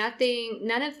most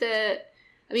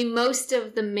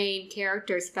of the main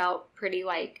characters felt pretty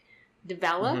like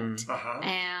developed,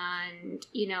 and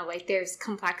like there's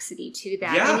complexity to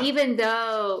that, and even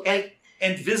though like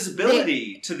and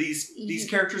visibility to these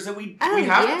characters that we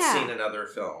haven't seen in other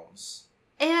films.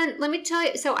 And let me tell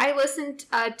you, so I listened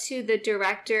to the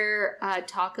director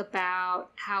talk about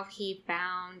how he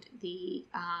found the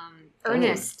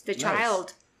Ernest, the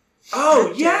child.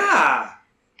 Oh, yeah!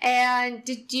 And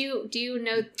do you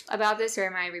know about this, or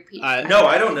am I repeating? No,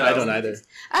 I don't know. I don't either.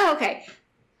 Oh, okay.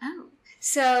 Oh,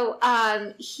 So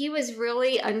he was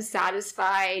really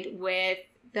unsatisfied with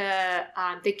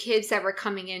the kids that were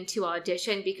coming in to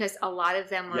audition because a lot of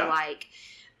them were like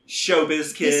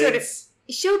showbiz kids. Sort of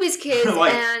showbiz kids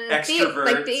like and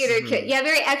extroverts. theater kids. Yeah,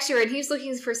 very extrovert. He was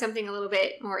looking for something a little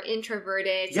bit more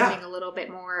introverted, something a little bit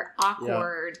more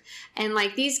awkward. Yeah. And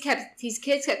like these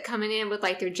kids kept coming in with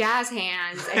like their jazz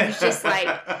hands, and he's just like,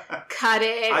 cut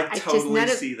it. I totally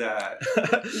see that.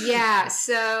 Yeah,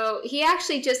 so he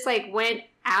actually just like went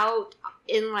out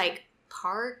in like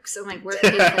parks and like where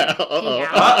kids like hang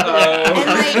out. And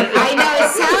like I know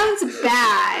it sounds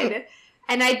bad.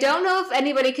 And I don't know if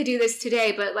anybody could do this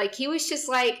today, but like he was just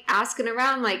like asking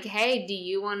around, like, "Hey, do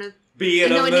you want to be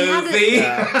in a movie? Do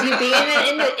you be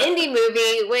in an indie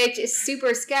movie?" Which is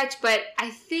super sketch, but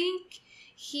I think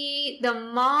the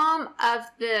mom of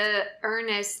the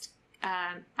Ernest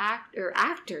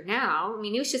actor now. I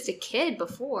mean, he was just a kid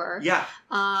before. Yeah.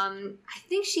 I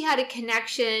think she had a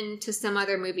connection to some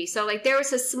other movie, so like there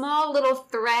was a small little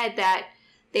thread that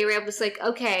they were able to say, like,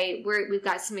 okay, we've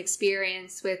got some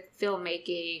experience with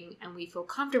filmmaking and we feel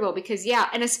comfortable because,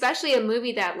 and especially a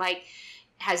movie that, like,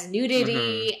 has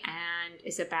nudity and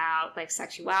is about, like,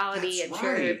 sexuality. That's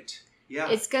right. Sure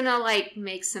it's going to, like,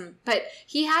 make some... But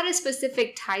he had a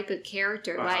specific type of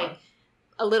character, like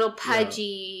a little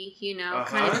pudgy,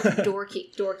 kind of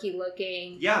dorky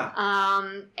looking. Yeah.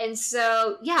 And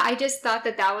so, I just thought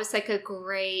that was, like, a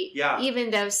great...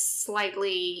 Even though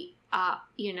slightly,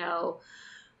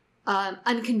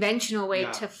 unconventional way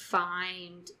to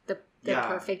find the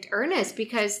perfect Ernest,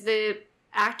 because the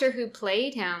actor who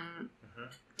played him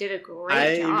did a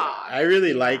great job. I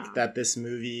really like that this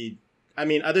movie. I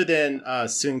mean, other than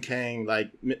Sung Kang,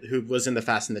 like who was in the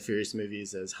Fast and the Furious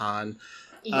movies as Han,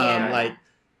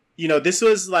 this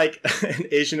was like an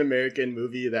Asian American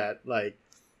movie that like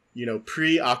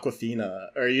pre Awkwafina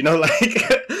or I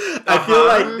feel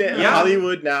like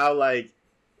Hollywood now like.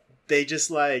 They just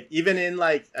like even in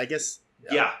like I guess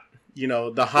the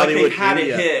Hollywood like they've had a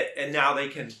hit and now they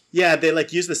can they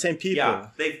like use the same people. Yeah,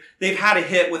 they've had a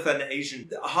hit with an Asian.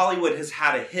 Hollywood has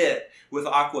had a hit with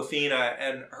Awkwafina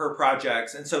and her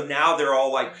projects, and so now they're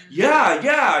all like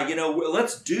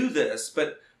let's do this.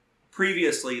 But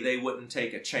previously they wouldn't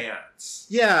take a chance.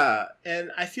 Yeah,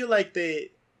 and I feel like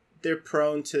they're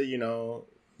prone to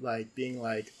like being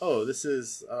like, oh, this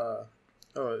is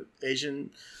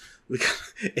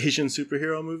Asian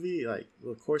superhero movie, like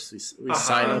well, of course we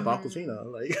sign up Awkwafina,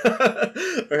 like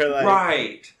or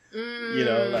like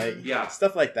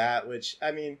stuff like that. Which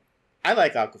I mean, I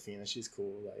like Awkwafina. She's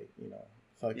cool. Like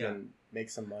fucking make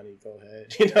some money. Go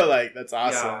ahead. Like that's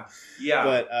awesome. Yeah.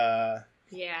 But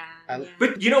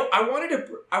but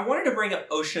I wanted to bring up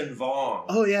Ocean Vuong.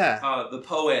 Oh yeah. The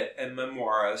poet and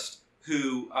memoirist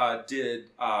who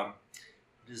did.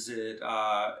 Is it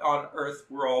On Earth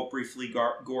We're All Briefly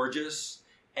Gorgeous,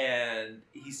 and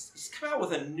he's come out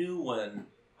with a new one.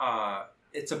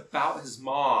 It's about his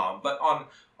mom, but on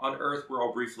Earth We're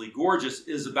All Briefly Gorgeous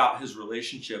is about his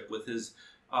relationship with his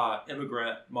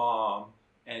immigrant mom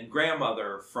and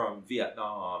grandmother from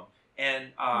Vietnam.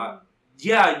 And I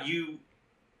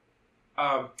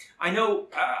know.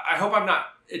 I hope I'm not.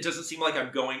 It doesn't seem like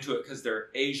I'm going to it because they're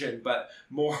Asian, but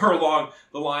more along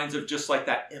the lines of just like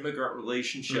that immigrant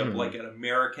relationship, like an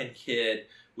American kid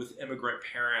with immigrant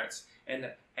parents, and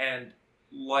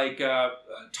like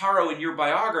Taro in your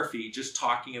biography, just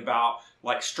talking about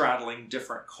like straddling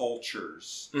different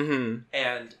cultures, and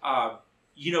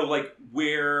like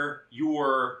where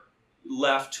you're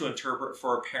left to interpret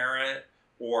for a parent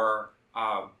or.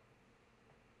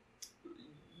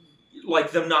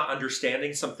 Like them not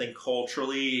understanding something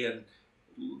culturally, and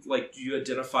like you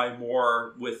identify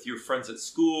more with your friends at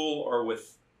school or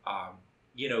with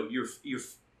your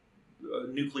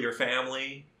nuclear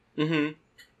family.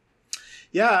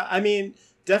 Yeah, I mean,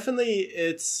 definitely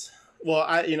it's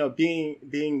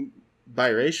being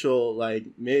biracial, like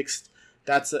mixed.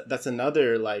 That's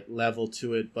another like level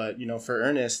to it. But for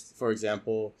Ernest, for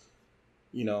example,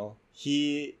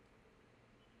 his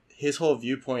whole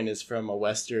viewpoint is from a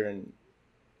Western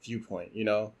viewpoint,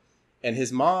 and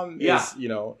his mom is,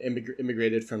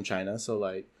 immigrated from China. So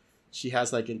like she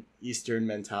has like an Eastern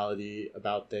mentality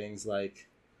about things. Like,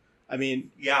 I mean,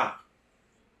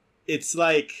 it's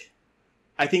like,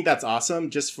 I think that's awesome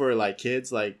just for like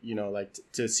kids, like, like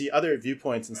to see other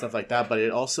viewpoints and stuff like that. But it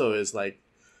also is like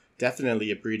definitely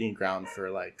a breeding ground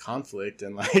for like conflict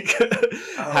and like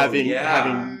having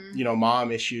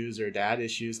mom issues or dad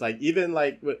issues. Like even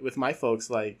like with my folks,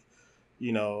 like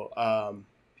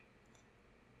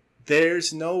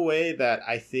there's no way that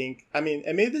I think, I mean,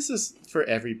 and maybe this is for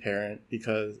every parent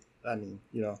because I mean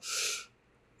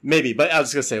Maybe, but I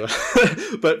was gonna say,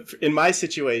 but in my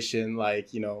situation,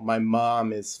 like, you know, my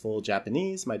mom is full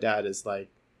Japanese, my dad is like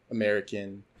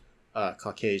American,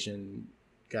 Caucasian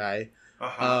guy.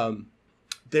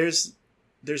 There's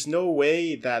no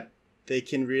way that they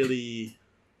can really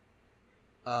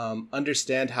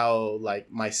understand how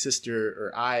like my sister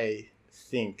or I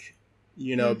think,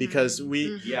 you know, because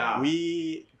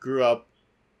we grew up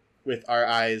with our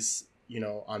eyes, you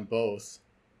know, on both,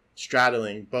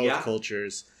 straddling both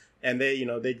cultures, and they, you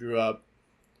know, they grew up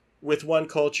with one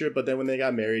culture, but then when they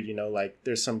got married, you know, like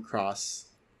there's some cross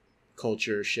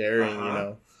culture sharing, you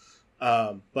know,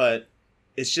 but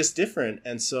it's just different,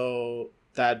 and so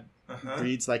that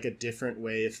breeds like a different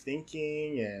way of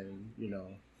thinking, and you know,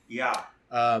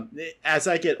 as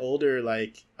I get older,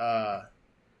 like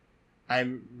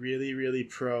I'm really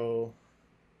pro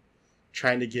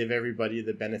trying to give everybody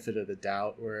the benefit of the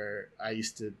doubt, where I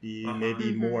used to be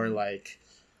maybe more like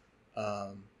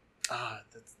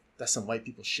that's some white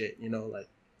people shit, you know, like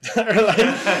or like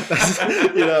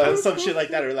you know, some shit like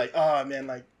that, or like, oh man,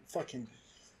 like fucking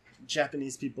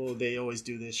Japanese people, they always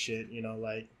do this shit, you know,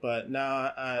 like, but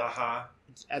now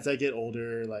as I get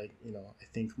older, like, you know, I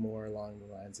think more along the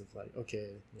lines of like,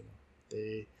 okay, you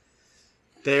know,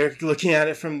 they're looking at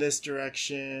it from this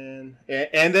direction,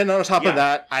 and then on top of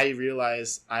that, I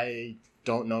realize I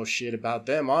don't know shit about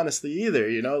them honestly either,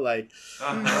 you know, like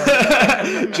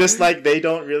just like they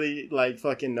don't really like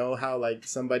fucking know how like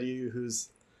somebody who's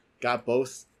got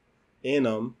both in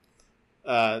them,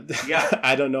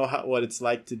 I don't know what it's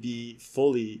like to be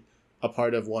fully a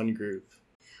part of one group.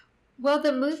 Well,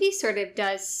 the movie sort of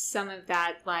does some of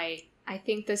that. Like, I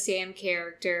think the Sam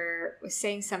character was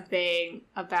saying something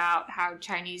about how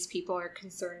Chinese people are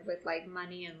concerned with like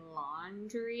money and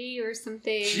laundry or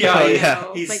something.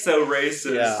 Yeah, he's like, so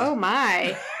racist. Yeah. Oh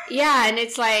my, yeah, and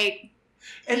it's like,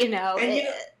 and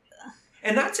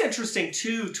that's interesting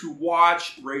too, to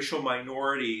watch racial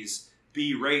minorities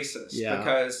be racist,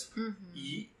 because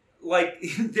like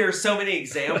there's so many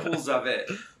examples of it,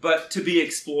 but to be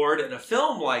explored in a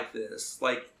film like this,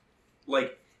 like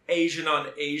Asian on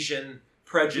Asian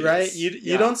prejudice, right?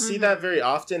 You don't see that very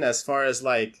often, as far as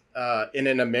like in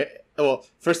an well,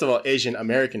 first of all, Asian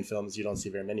American films you don't see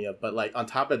very many of, but like on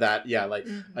top of that, like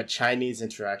a Chinese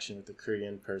interaction with a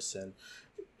Korean person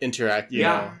interact, you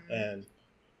know, and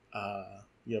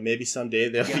you know, maybe someday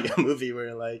there'll be a movie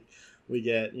where like we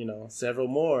get, you know, several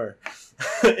more.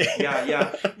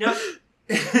 Now,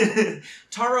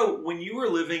 Taro, when you were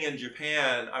living in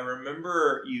Japan, I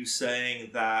remember you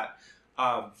saying that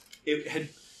it had,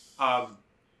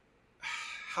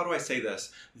 how do I say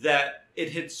this? That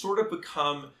it had sort of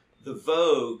become the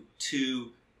vogue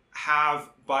to have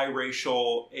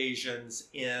biracial Asians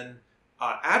in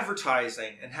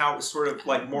advertising, and how it was sort of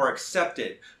like more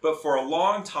accepted. But for a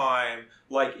long time,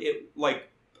 like it, like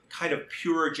kind of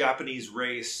pure Japanese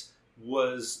race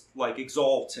was like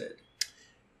exalted.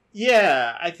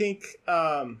 Yeah, I think,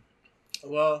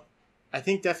 well, I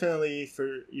think definitely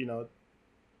for, you know,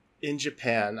 in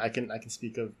Japan, I can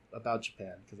speak about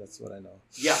Japan because that's what I know.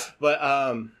 Yeah. But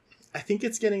I think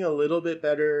it's getting a little bit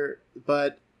better,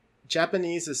 but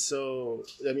Japanese is so,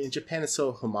 I mean, Japan is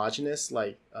so homogenous,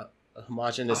 like a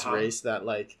homogenous race that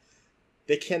like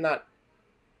they cannot,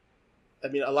 I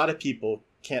mean, a lot of people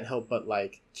can't help but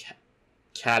like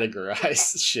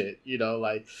categorize shit, you know,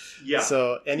 like,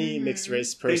 so any mixed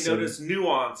race person, they notice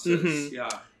nuances.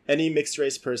 Any mixed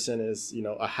race person is, you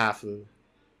know, a hafu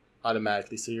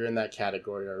automatically, so you're in that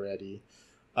category already.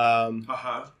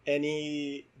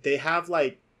 They have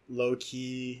like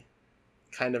low-key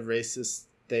kind of racist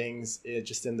things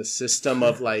just in the system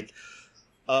of like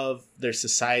of their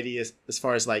society, as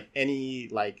far as like any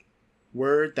like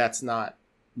word that's not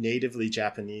natively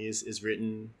Japanese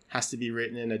has to be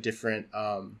written in a different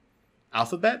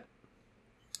alphabet.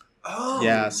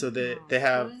 So they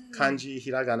have kanji,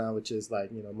 hiragana, which is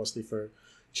like, you know, mostly for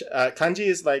kanji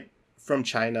is like from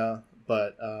China,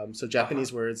 but so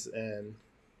Japanese words and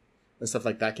stuff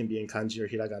like that can be in kanji or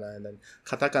hiragana, and then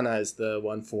katakana is the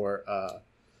one for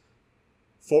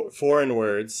foreign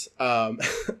words.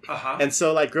 And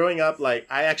so like growing up, like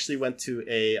I actually went to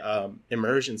a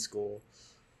immersion school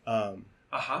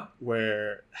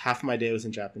where half my day was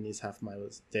in Japanese, half my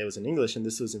day was in English, and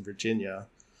this was in Virginia.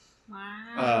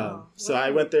 Wow. So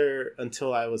I went there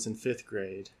until I was in 5th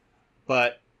grade,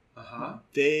 but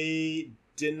they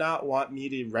did not want me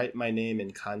to write my name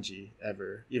in kanji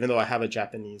ever, even though I have a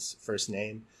Japanese first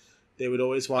name. They would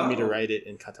always want me to write it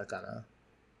in katakana.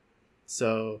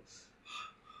 So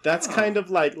that's kind of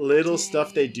like little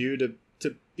stuff they do to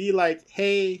be like,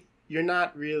 hey, you're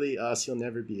not really us, you'll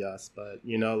never be us, but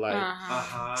you know, like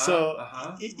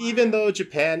even though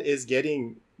Japan is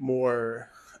getting more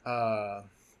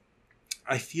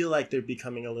I feel like they're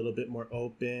becoming a little bit more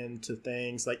open to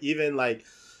things, like even like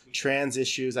trans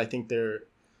issues. I think they're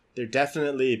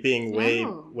definitely being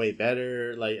way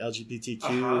better, like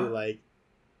LGBTQ like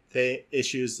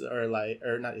issues are like,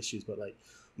 or not issues, but like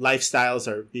lifestyles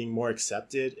are being more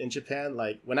accepted in Japan.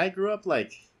 Like when I grew up,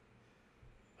 like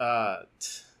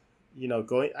you know,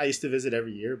 I used to visit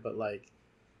every year, but like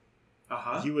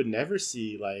you would never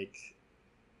see like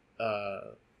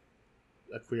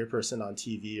a queer person on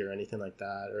TV or anything like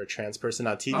that, or a trans person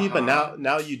on TV. But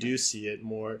now you do see it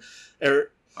more,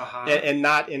 and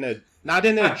not in a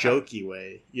jokey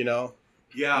way, you know,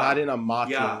 not in a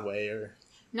mocking way, or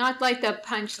not like the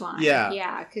punchline.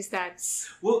 Because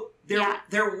that's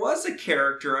there was a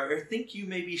character I think you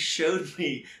maybe showed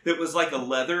me that was like a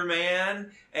leather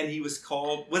man, and he was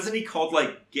wasn't he called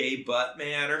like Gay Butt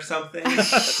Man or something?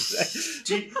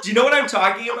 do you know what I'm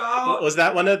talking about? Was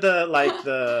that one of the like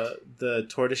the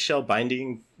tortoiseshell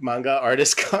binding manga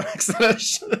artist comics?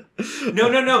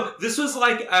 No. This was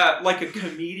like a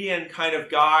comedian kind of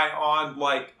guy on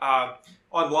like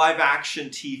on live action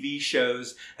TV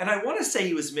shows, and I want to say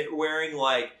he was wearing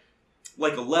like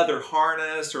a leather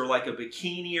harness or like a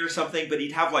bikini or something, but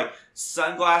he'd have like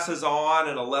sunglasses on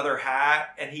and a leather hat,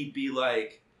 and he'd be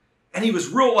like, and he was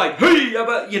real like, hey,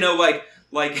 you know,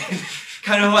 like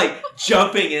kind of like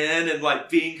jumping in and like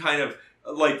being kind of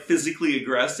like phically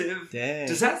aggressive. Dang.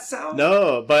 Does that sound?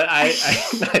 No, but I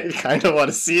kind of want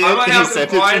to see it. I might have to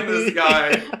find this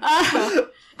guy.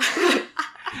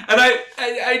 And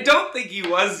I don't think he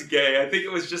was gay. I think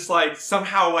it was just like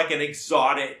somehow like an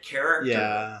exotic character.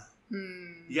 Yeah.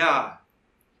 Yeah.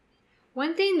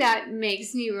 One thing that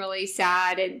makes me really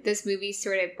sad, and this movie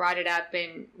sort of brought it up,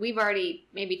 and we've already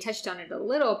maybe touched on it a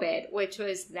little bit, which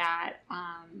was that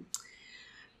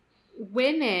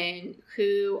women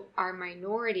who are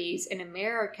minorities in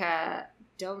America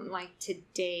don't like to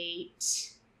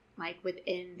date like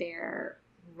within their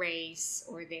race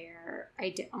or their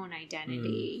own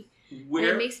identity. And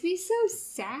it makes me so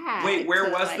sad. Wait, where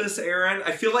was this, Aaron?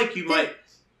 I feel like you might...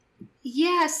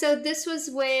 Yeah, so this was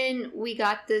when we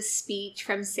got this speech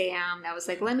from Sam that was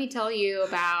like, let me tell you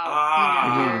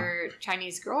about your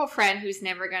Chinese girlfriend who's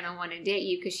never going to want to date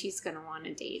you because she's going to want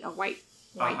to date a white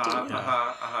dude.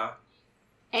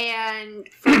 And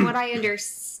from what I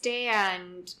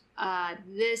understand,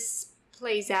 this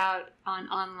plays out on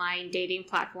online dating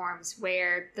platforms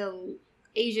where the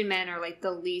Asian men are like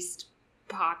the least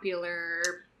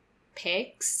popular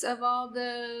picks of all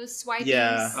the swipey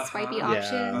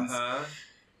options.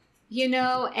 You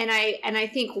know, and I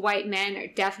think white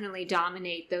men definitely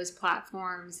dominate those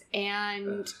platforms.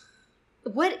 And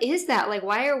what is that? Like,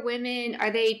 why are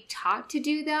they taught to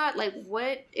do that? Like,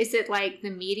 what is it, like the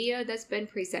media that's been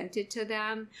presented to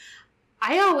them?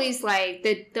 I always like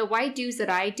the white dudes that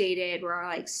I dated were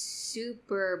like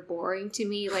super boring to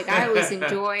me. Like, I always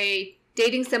enjoy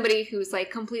dating somebody who's like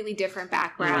completely different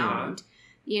background.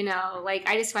 You know, like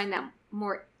I just find that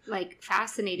more like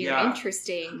fascinating or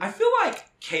interesting. I feel like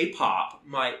K-pop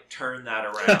might turn that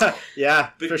around.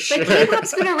 For sure. But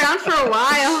K-pop's been around for a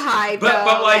while,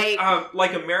 but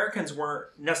like Americans weren't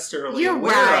necessarily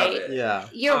aware of it. Yeah,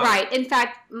 you're right. In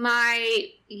fact, my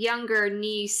younger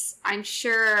niece, I'm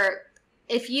sure,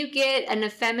 if you get an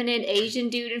effeminate Asian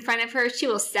dude in front of her, she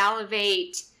will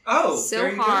salivate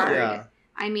so hard. Yeah.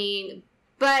 I mean,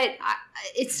 but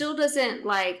it still doesn't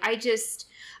like.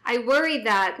 I worry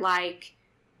that like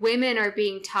women are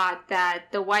being taught that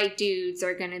the white dudes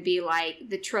are going to be like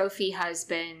the trophy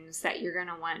husbands that you're going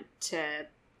to want to,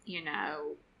 you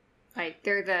know, like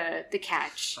they're the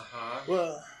catch.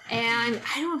 Well, and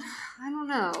I don't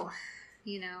know,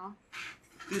 you know.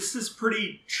 This is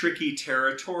pretty tricky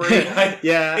territory. I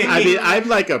mean, I'm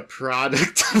like a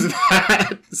product of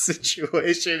that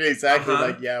situation. Exactly.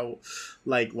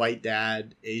 Like white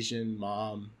dad, Asian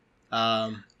mom.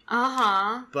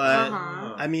 But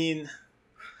I mean,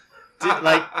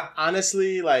 like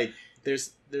honestly, like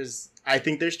there's I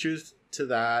think there's truth to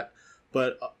that,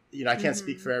 but you know, I can't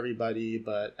speak for everybody.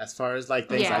 But as far as like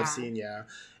things I've seen,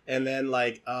 and then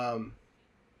like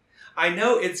I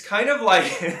know it's kind of like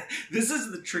this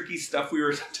is the tricky stuff we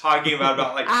were talking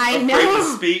about like afraid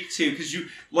to speak to, because you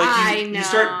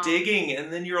start digging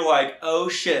and then you're like, oh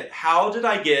shit, how did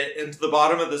I get into the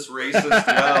bottom of this racist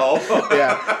well?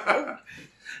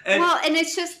 And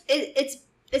it's just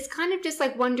it's kind of just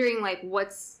like wondering like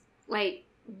what's like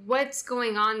what's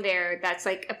going on there that's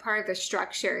like a part of the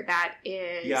structure that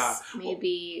is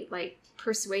maybe like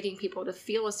persuading people to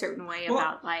feel a certain way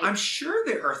about like. I'm sure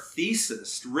there are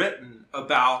theses written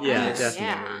about this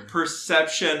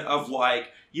perception of like,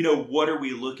 you know, what are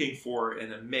we looking for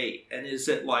in a mate? And is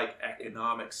it like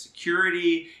economic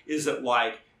security? Is it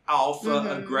like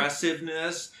alpha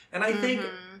aggressiveness? And I think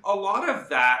a lot of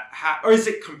that, or is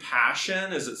it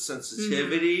compassion? Is it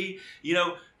sensitivity? You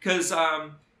know, because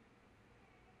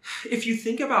if you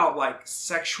think about like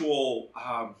sexual,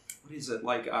 what is it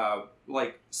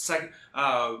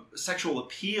sexual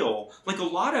appeal? Like a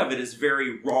lot of it is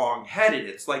very wrong-headed.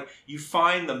 It's like you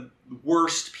find the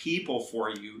worst people for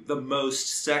you the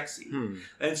most sexy,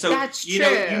 and so that's you know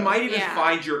you might even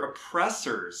find your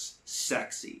oppressors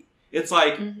sexy. It's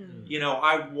like, you know,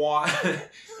 I want,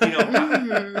 you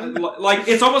know, like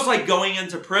it's almost like going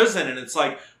into prison and it's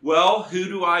like, well, who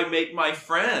do I make my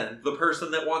friend? The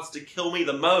person that wants to kill me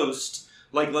the most.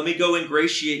 Like, let me go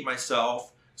ingratiate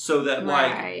myself so that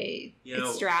like, you know,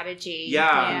 it's strategy.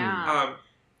 Yeah.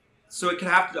 So it can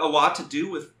have a lot to do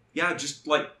with, just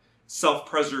like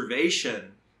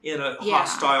self-preservation in a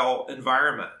hostile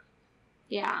environment.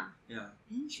 Yeah. Yeah.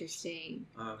 Interesting.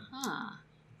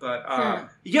 But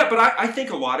but I think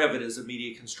a lot of it is a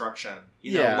media construction.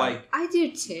 You know, like I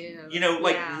do too. You know,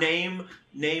 like name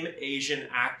Asian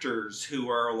actors who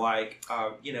are like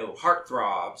you know,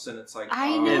 heartthrobs, and it's like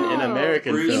I know in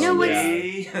American Bruce film, you know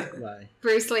Lee.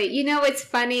 Bruce Lee. You know, it's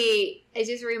funny. It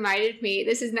just reminded me.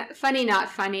 This is not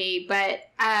funny, but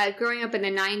growing up in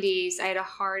the '90s, I had a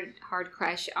hard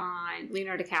crush on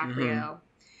Leonardo DiCaprio.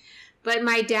 But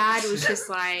my dad was just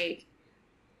like,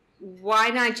 why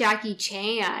not Jackie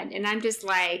Chan? And I'm just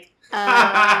like,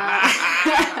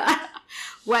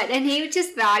 what? And he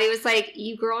just thought, he was like,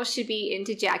 you girls should be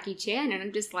into Jackie Chan. And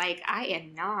I'm just like, I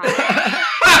am not.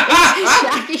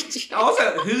 Jackie Chan.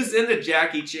 Also, who's into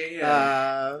Jackie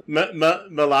Chan?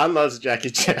 Milan loves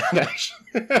Jackie Chan,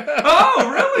 actually.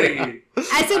 Oh, really?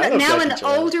 As an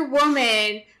older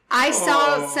woman, I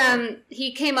saw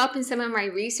he came up in some of my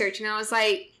research, and I was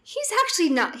like, he's actually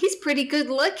not, he's pretty good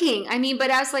looking. I mean,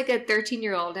 but I was like a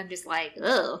 13-year-old. I'm just like,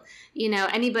 oh, you know,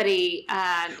 anybody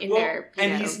in their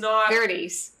he's not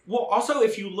 30s. Well, also,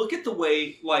 if you look at the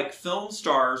way like film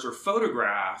stars are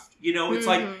photographed, you know, it's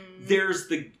like there's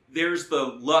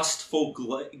the lustful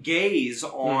gaze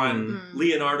on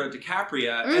Leonardo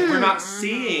DiCaprio, and we're not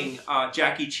seeing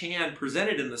Jackie Chan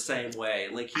presented in the same way.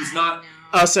 Like he's not.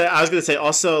 Also, I was gonna say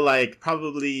also like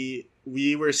probably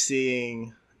we were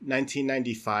seeing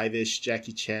 1995-ish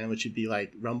Jackie Chan, which would be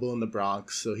like Rumble in the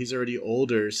Bronx. So he's already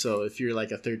older. So if you're like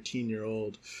a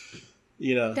 13-year-old,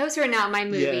 you know, those were not my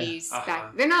movies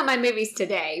back. They're not my movies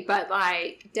today, but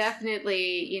like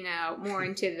definitely, you know, more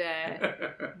into the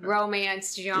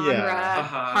romance genre,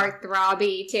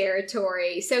 heartthrobby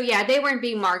territory. So yeah, they weren't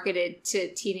being marketed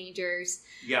to teenagers.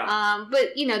 Yeah.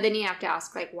 But you know, then you have to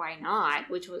ask like, why not?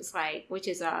 Which is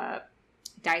a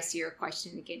dicier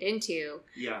question to get into.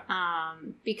 Yeah.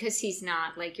 Because he's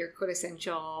not like your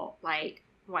quintessential like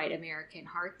white American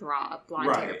heartthrob,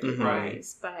 blonde hair, blue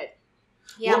eyes. But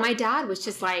yeah, my dad was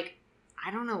just like,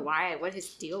 I don't know what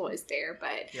his deal was there,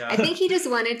 but I think he just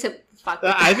wanted to fuck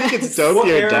with I think it's dope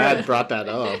your dad brought that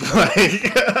up.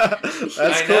 Like,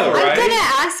 that's cool. Right? I'm going to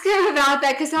ask him about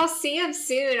that because I'll see him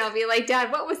soon. I'll be like,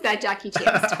 Dad, what was that Jackie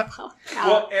Chan stuff about?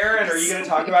 Well, Erin, are you going to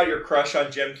talk about your crush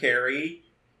on Jim Carrey?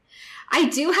 I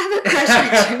do have a crush on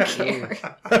Jim Carrey.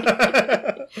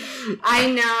 I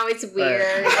know, it's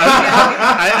weird.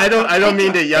 I don't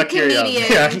mean to yuck your yum.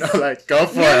 Yeah, no, like, go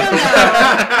for it.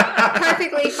 No.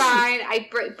 Perfectly fine. I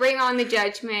bring on the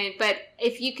judgment, but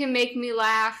if you can make me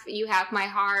laugh, you have my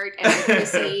heart and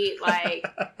pussy. Like,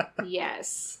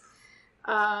 yes.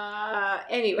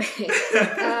 Anyway.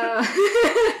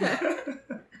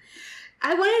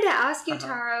 I wanted to ask you,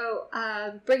 Taro,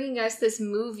 bringing us this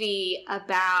movie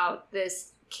about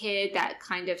this kid that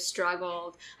kind of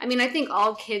struggled. I mean, I think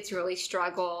all kids really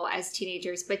struggle as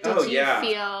teenagers, but did you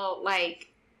feel like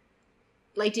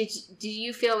did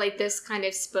you feel like this kind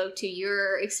of spoke to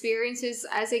your experiences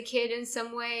as a kid in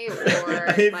some way? Or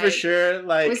I mean, for sure.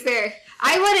 Like, was there?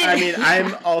 I mean,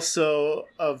 I'm also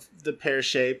of the pear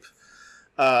shape.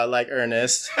 Like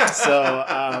Ernest, so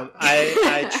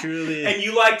I truly and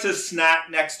you like to snack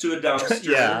next to a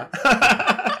dumpster.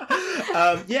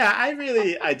 Yeah, I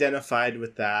really identified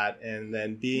with that, and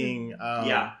then being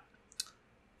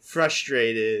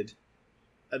frustrated,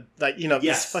 like you know,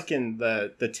 this fucking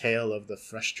the tale of the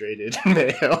frustrated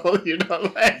male, you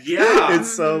know, like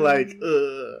it's so like,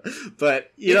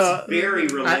 but you know, very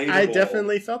relatable. I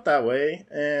definitely felt that way,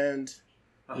 and.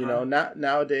 You know,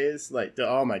 nowadays, like,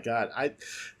 oh my God,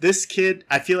 this kid,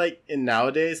 I feel like in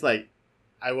nowadays, like,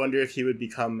 I wonder if he would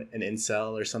become an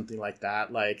incel or something like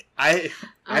that. Like, I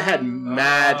had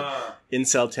mad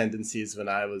incel tendencies when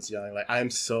I was young. Like,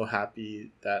 I'm so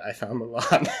happy that I found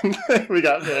Milan. We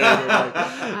got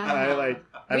married.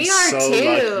 I'm we are so too.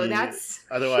 lucky. That's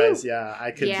otherwise,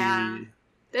 I could be.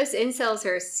 Those incels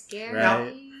are scary.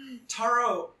 Right?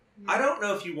 Taro, I don't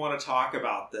know if you want to talk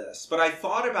about this, but I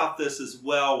thought about this as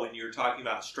well when you were talking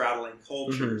about straddling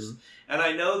cultures. Mm-hmm. And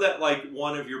I know that, like,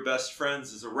 one of your best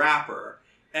friends is a rapper,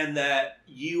 and that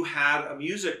you had a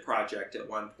music project at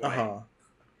one point. Uh-huh.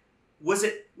 Was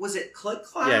it Click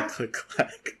Clack? Yeah, Click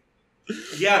Clack.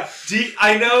 Yeah,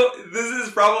 I know this is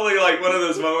probably like one of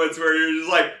those moments where you're just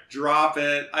like, drop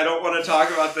it. I don't want to talk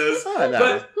about this. Oh,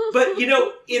 no. But you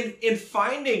know, in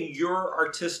finding your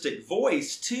artistic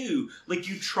voice too, like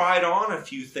you tried on a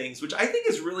few things, which I think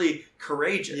is really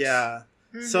courageous. Yeah.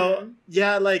 Mm-hmm. So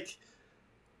yeah, like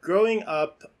growing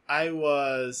up, I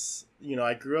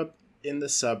grew up in the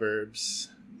suburbs.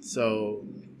 So,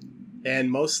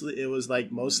 and it was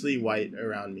mostly white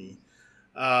around me.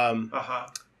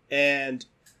 And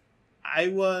I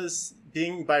was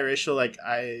being biracial, like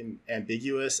I'm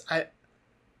ambiguous. I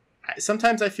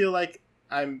sometimes I feel like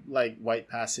I'm like white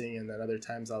passing, and then other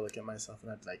times I'll look at myself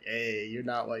and I'm like, hey, you're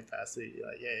not white passing. You're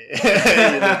like,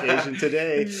 hey, you look Asian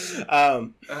today.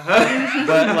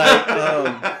 But like,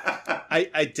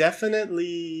 I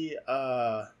definitely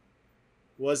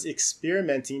was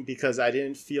experimenting because I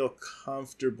didn't feel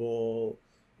comfortable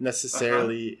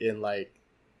necessarily in like,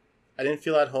 I didn't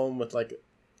feel at home with like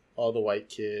all the white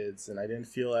kids, and I didn't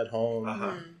feel at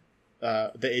home.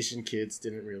 The Asian kids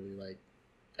didn't really like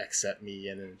accept me,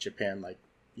 and in Japan, like,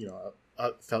 you know,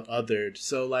 felt othered.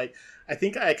 So like, I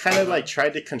think I kind of like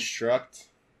tried to construct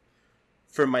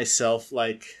for myself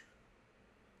like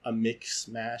a mix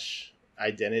mash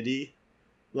identity,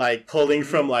 like pulling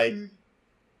from like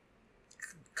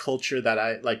culture that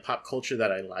I like, pop culture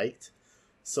that I liked.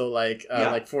 So like,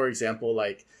 like for example,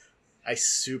 like I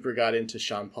super got into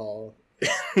Sean Paul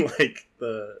in like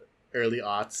the early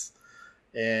aughts,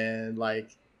 and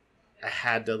like I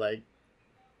had to like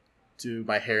do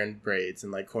my hair in braids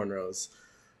and like cornrows.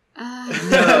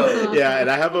 Yeah,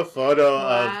 and I have a photo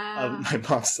of my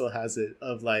mom still has it,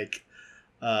 of like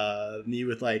me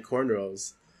with like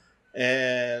cornrows.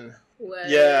 And whoa.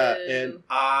 Yeah, and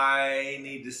I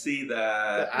need to see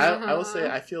that. I will say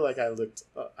I feel like I looked.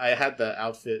 I had the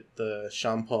outfit, the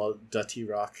Sean Paul Dutty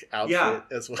Rock outfit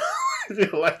as well. I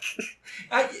feel like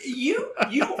you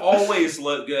always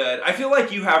look good. I feel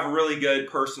like you have really good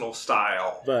personal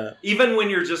style, but even when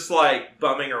you're just like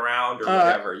bumming around or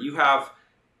whatever, you have.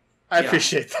 I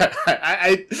appreciate that.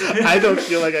 I don't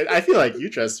feel like I feel like you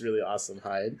dress really awesome,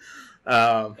 Hyde.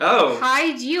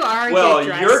 Hyde, you are a well, good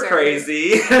dresser. You're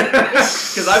crazy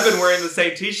because I've been wearing the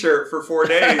same T-shirt for 4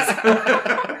 days.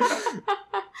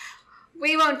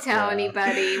 We won't tell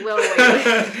anybody, will we?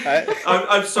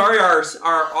 I'm sorry,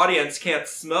 our audience can't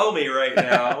smell me right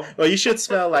now. Well, you should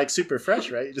smell like super fresh,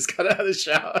 right? You just got out of the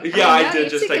shower. Yeah, I did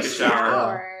just take a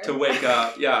shower to wake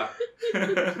up. Yeah,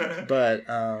 but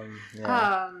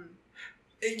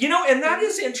you know, and that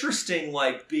is interesting,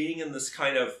 like being in this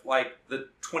kind of like the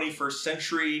 21st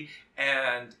century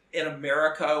and in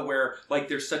America where like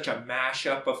there's such a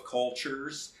mashup of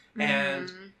cultures,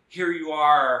 and here you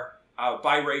are,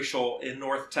 biracial in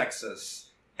North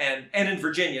Texas and in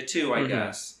Virginia too, I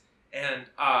guess. And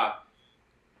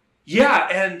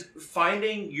and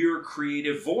finding your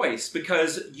creative voice,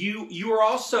 because you are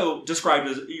also described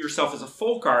as yourself as a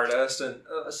folk artist and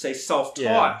say self-taught.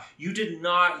 Yeah. You did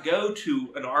not go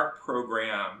to an art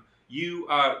program. You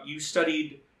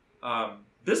studied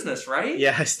business, right?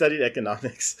 Yeah, I studied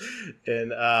economics,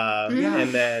 and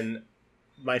and then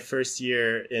my first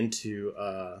year into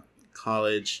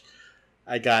college,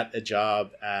 I got a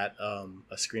job at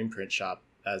a screen print shop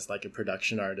as like a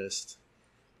production artist.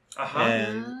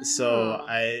 And so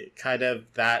I kind of,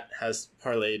 that has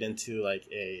parlayed into like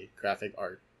a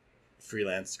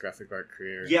freelance graphic art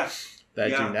career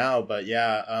that I do now. But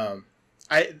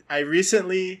I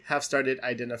recently have started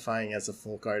identifying as a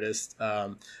folk artist.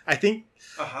 I think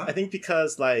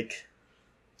because like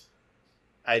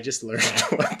I just learned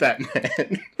what that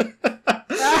meant.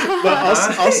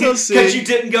 But also seeing, because you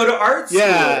didn't go to art school.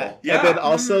 Yeah. And then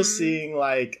also seeing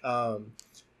like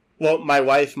well, my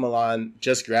wife, Milan,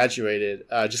 just graduated,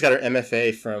 just got her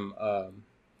MFA from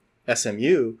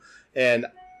SMU. And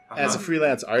as a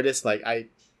freelance artist, like I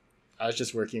was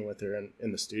just working with her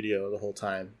in the studio the whole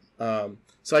time.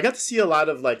 So I got to see a lot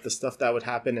of like the stuff that would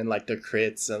happen in like the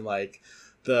crits and like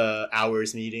the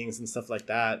hours meetings and stuff like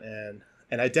that.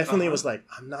 And I definitely was like,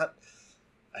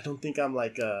 I don't think I'm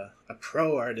like a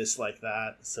pro artist like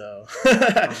that. So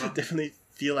I definitely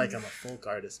feel like I'm a folk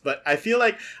artist. But I feel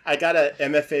like I got a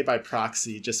MFA by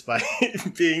proxy just by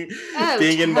being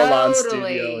in Milan's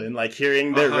studio and like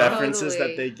hearing the references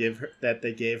that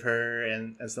they gave her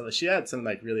and stuff. She had some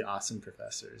like really awesome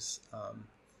professors.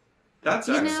 That's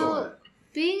excellent.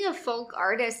 Being a folk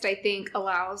artist, I think,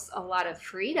 allows a lot of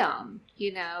freedom,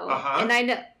 and I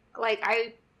know, like,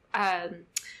 I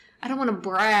don't want to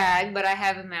brag, but I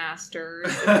have a master's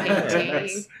in painting,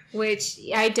 nice. Which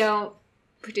I don't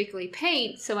particularly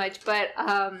paint so much, but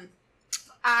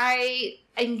I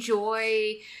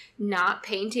enjoy not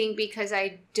painting because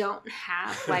I don't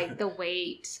have like the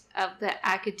weight of the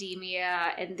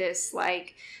academia and this,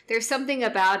 like, there's something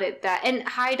about it that, and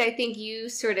Hyde, I think you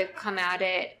sort of come at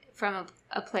it from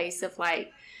a place of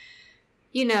like,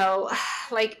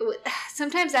 like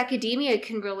sometimes academia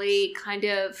can really kind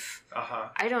of,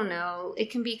 I don't know, it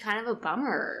can be kind of a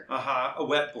bummer. A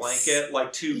wet blanket,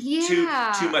 like too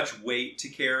much weight to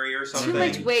carry or something. Too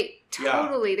much weight,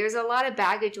 totally. Yeah. There's a lot of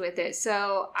baggage with it.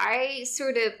 So I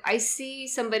see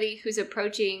somebody who's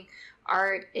approaching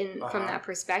art from that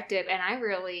perspective, and I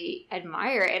really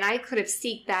admire it. And I could have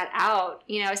seeked that out,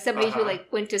 as somebody who like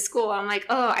went to school. I'm like,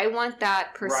 oh, I want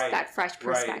that that fresh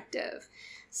perspective. Right.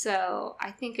 So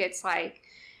I think it's like,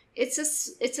 it's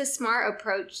a smart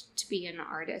approach to be an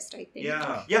artist, I think.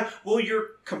 Yeah. Well,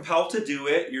 you're compelled to do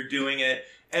it. You're doing it.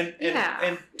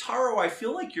 And Taro, I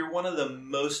feel like you're one of the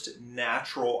most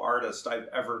natural artists I've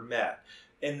ever met,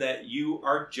 in that you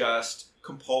are just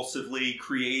compulsively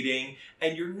creating,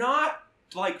 and you're not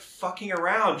like fucking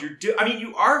around.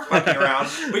 You are fucking around,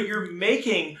 but you're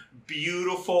making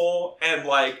beautiful and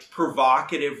like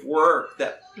provocative work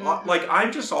that like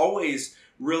I'm just always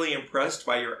really impressed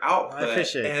by your output. I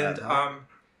appreciate that.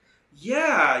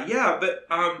 But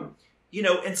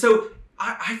and so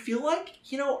I feel like,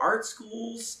 art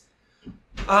schools,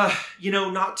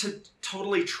 not to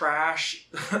totally trash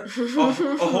a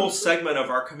whole segment of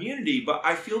our community, but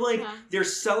I feel like they're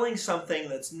selling something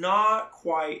that's not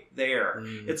quite there.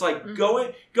 It's like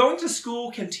going to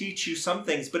school can teach you some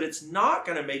things, but it's not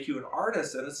going to make you an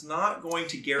artist, and it's not going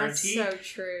to guarantee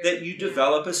that you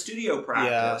develop a studio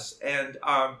practice.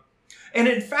 And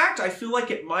in fact, I feel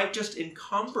like it might just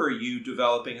encumber you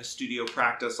developing a studio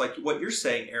practice, like what you're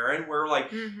saying, Erin, where like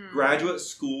graduate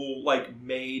school like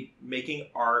made making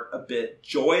art a bit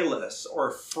joyless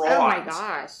or fraught. Oh my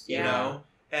gosh! Yeah.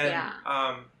 And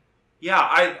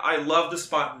I love the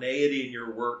spontaneity in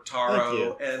your work,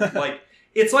 Taro, and like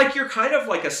it's like you're kind of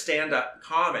like a stand-up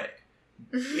comic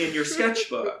in your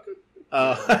sketchbook.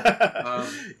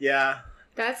 Yeah.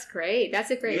 That's great. That's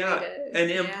a great way to...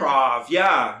 And improv.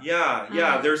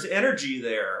 Yeah. There's energy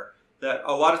there that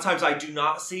a lot of times I do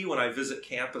not see when I visit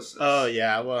campuses. Oh,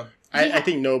 yeah. Well, I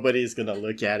think nobody's going to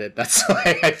look at it. That's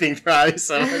why I think probably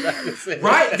some of that is it.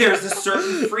 Right. There's a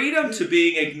certain freedom to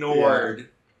being ignored.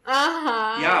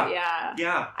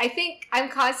 Yeah. I think I'm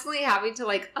constantly having to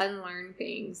like unlearn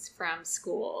things from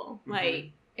school.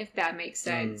 Like, if that makes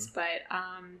sense. But,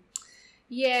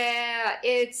 yeah,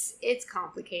 it's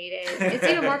complicated. It's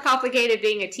even more complicated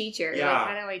being a teacher. Yeah. Like,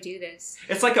 how do I do this?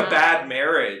 It's like a bad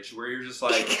marriage where you're just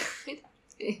like,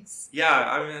 it's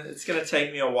going to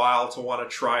take me a while to want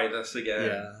to try this again.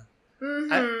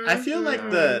 Yeah. I feel like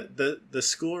the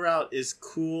school route is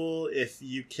cool if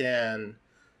you can,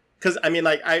 because I mean,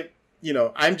 like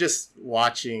I'm just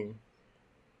watching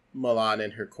Milan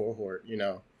and her cohort,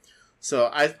 so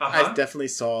I definitely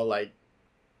saw like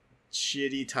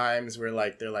shitty times where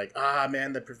like they're like,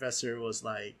 man, the professor was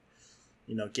like,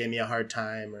 gave me a hard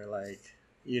time, or like,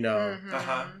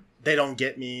 they don't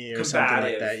get me, or combative. Something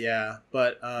like that. Yeah.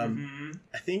 But I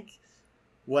think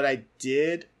what I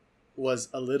did was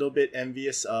a little bit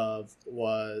envious of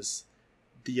was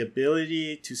the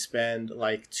ability to spend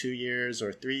like 2 years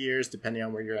or 3 years, depending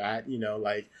on where you're at,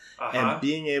 and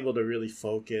being able to really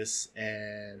focus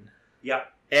and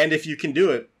if you can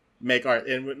do it, make art.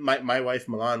 And my wife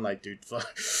Milan, like, dude,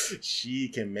 she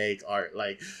can make art.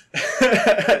 Like,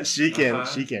 she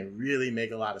can really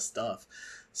make a lot of stuff.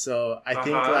 So I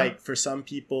think like for some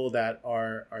people that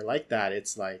are like that,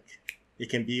 it's like it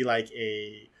can be like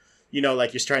a,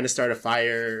 like you're trying to start a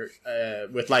fire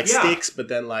with like sticks, but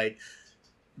then like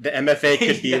the MFA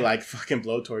could be like fucking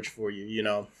blowtorch for you,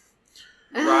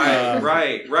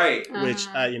 Right. Which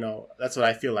that's what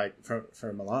I feel like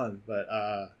for Milan, but.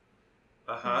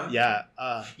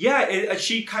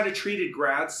 She kind of treated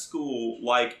grad school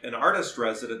like an artist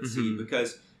residency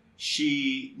because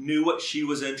she knew what she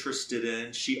was interested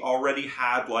in. She already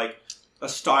had like a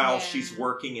style she's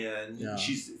working in. Yeah.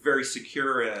 She's very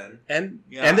secure in. And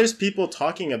there's people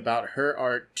talking about her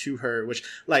art to her, which,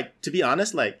 like, to be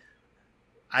honest, like,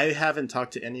 I haven't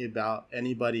talked to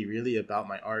anybody really about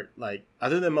my art, like,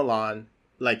 other than Milan.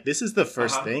 Like, this is the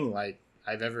first thing, like,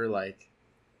 I've ever, like,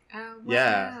 oh, wow.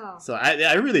 Yeah. So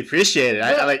I really appreciate it.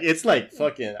 Well, it's like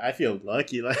fucking, I feel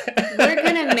lucky. Like, we're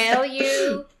going to mail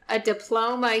you a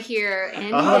diploma here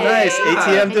in nice.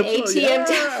 ATM diploma. ATM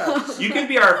diploma. You can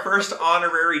be our first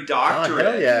honorary doctorate.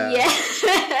 Oh, hell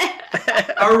yeah.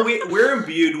 We're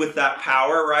imbued with that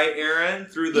power, right, Aaron?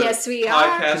 Through the yes, we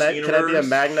podcast are. universe. Can I be a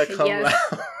magna cum laude?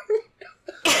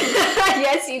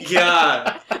 Yes, you can.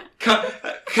 Yeah.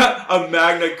 A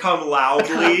magna cum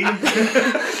loudly.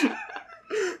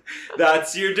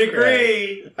 That's your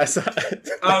degree. Right. I saw.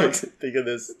 Think of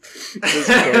this quote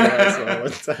I saw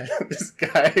one time. This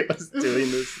guy was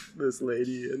doing this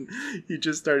lady, and he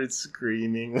just started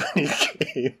screaming when he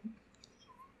came.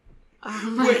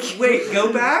 Oh wait,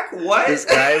 go back. What? This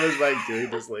guy was like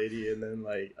doing this lady, and then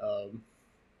like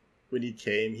when he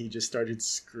came, he just started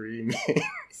screaming.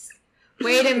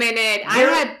 Wait a minute.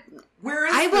 Where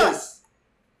is this?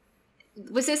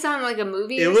 Was this on like a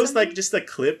movie? It was like just a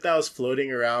clip that was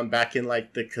floating around back in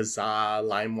like the Kazaa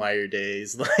LimeWire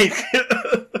days. Like,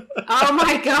 oh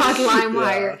my God,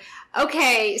 LimeWire. Yeah.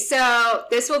 Okay, so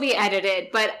this will be edited,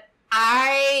 but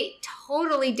I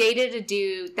totally dated a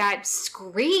dude that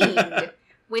screamed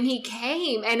when he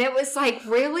came, and it was like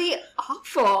really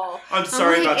awful. I'm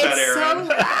sorry about that, Aaron.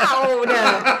 It's so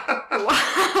loud.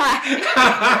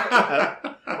 Why?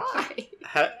 Why?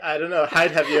 I don't know.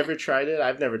 Hyde, have you ever tried it?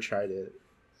 I've never tried it.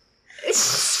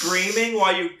 Screaming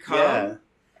while you come?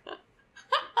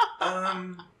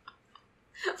 Yeah.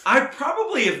 I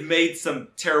probably have made some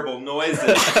terrible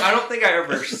noises. I don't think I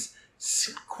ever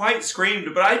quite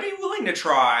screamed, but I'd be willing to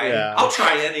try. Yeah. I'll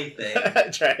try anything.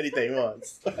 Try anything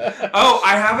once. Oh,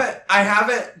 I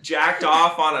haven't jacked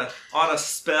off on a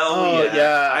spell yet.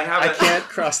 Yeah. I can't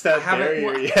cross that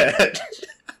barrier yet.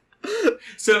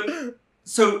 So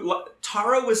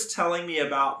Taro was telling me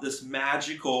about this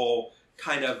magical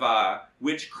kind of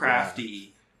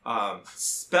witchcrafty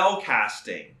spell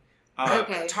casting.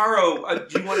 Okay. Taro,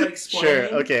 do you want to explain? Sure.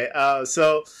 Okay.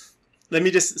 So let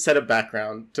me just set a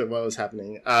background to what was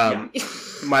happening.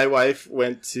 My wife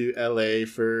went to LA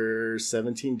for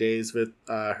 17 days with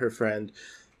her friend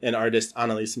and artist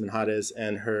Annalisa Minhades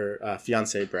and her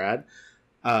fiance Brad.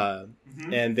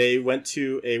 And they went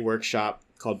to a workshop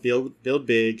called Build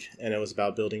Big, and it was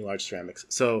about building large ceramics.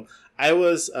 So I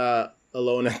was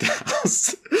alone at the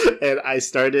house, and I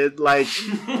started like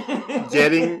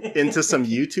getting into some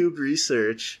YouTube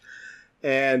research,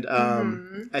 and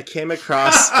I came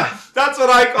across that's what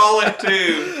I call it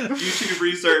too, YouTube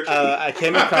research. I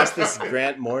came across this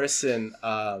Grant Morrison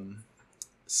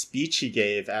speech he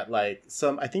gave at like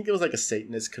I think it was like a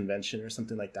Satanist convention or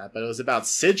something like that, but it was about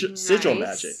sigil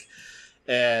magic.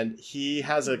 And he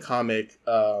has a comic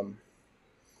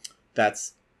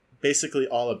that's basically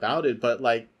all about it. But,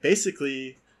 like,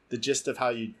 basically the gist of how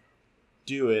you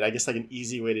do it, I guess, like, an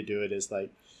easy way to do it is,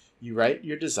 like, you write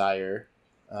your desire.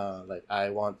 Like, I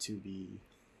want to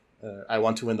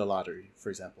win the lottery,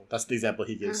 for example. That's the example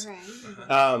he gives. Right.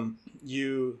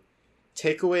 You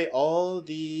take away all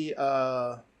the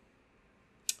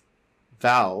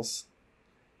vowels,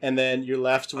 and then you're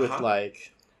left with,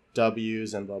 like,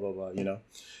 W's and blah blah blah, you know.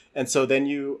 And so then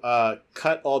you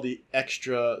cut all the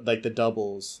extra, like the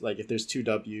doubles, like if there's 2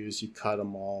 W's, you cut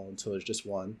them all until there's just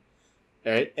one.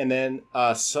 All right. And then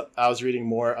so I was reading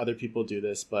more other people do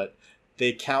this, but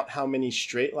they count how many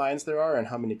straight lines there are and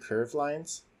how many curved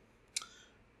lines.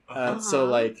 So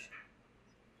like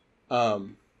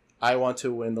I want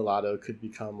to win the lotto could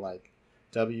become like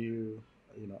W,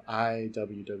 you know,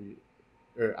 IWW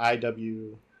or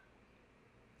IW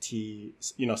T,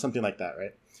 you know, something like that,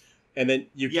 right? And then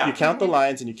you count the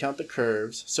lines and you count the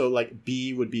curves. So like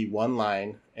B would be 1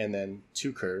 line and then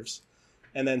 2 curves.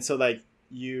 And then so like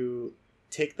you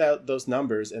take those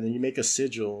numbers and then you make a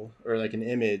sigil or like an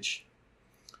image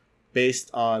based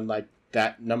on like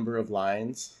that number of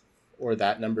lines or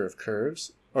that number of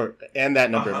curves and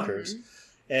that number of curves.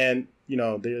 And you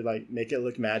know, they like make it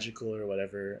look magical or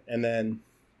whatever. And then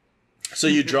so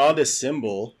you draw this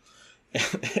symbol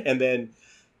and then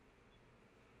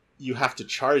you have to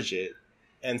charge it.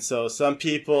 And so some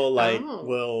people like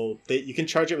you can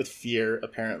charge it with fear,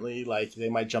 apparently. Like they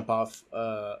might jump out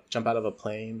of a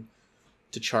plane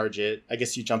to charge it. I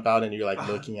guess you jump out and you're like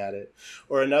looking at it.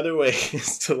 Or another way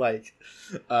is to like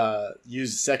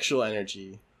use sexual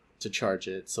energy to charge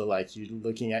it. So like you're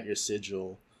looking at your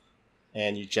sigil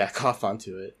and you jack off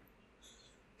onto it.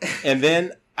 And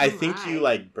then I think you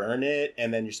like burn it,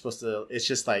 and then you're supposed to. It's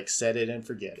just like set it and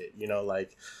forget it. You know,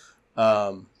 like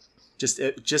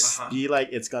just be like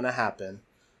it's gonna happen,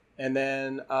 and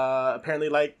then apparently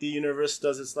like the universe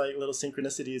does its like little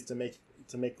synchronicities to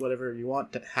make whatever you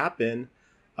want to happen.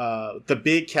 The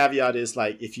big caveat is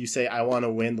like if you say I want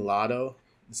to win the lotto,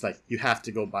 it's like you have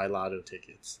to go buy lotto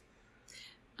tickets.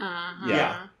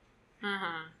 Yeah.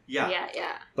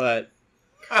 But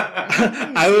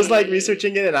I was like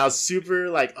researching it and I was super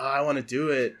like, oh, I want to do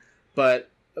it. But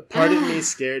a part of me is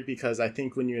scared because I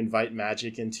think when you invite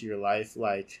magic into your life,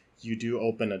 like you do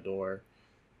open a door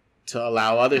to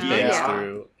allow other things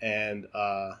through. And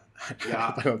I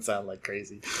hope I don't sound like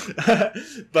crazy.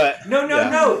 But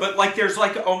no. But like there's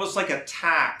like almost like a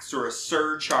tax or a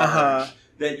surcharge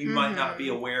that you might not be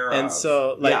aware of. And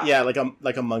so like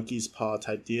like a monkey's paw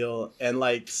type deal. And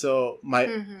like so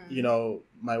my you know,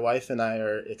 my wife and I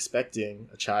are expecting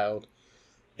a child.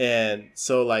 And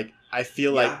so like I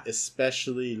feel like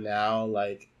especially now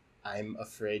like I'm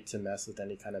afraid to mess with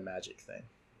any kind of magic thing.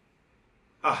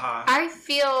 I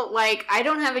feel like I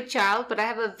don't have a child, but I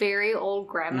have a very old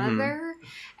grandmother.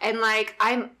 And like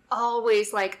I'm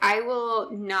always like I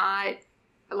will not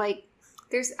like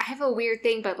I have a weird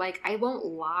thing, but like I won't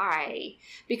lie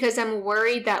because I'm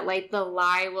worried that like the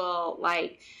lie will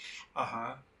like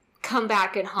come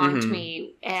back and haunt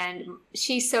me, and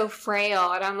she's so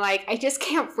frail, and I'm like I just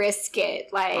can't risk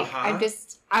it. Like I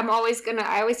always feel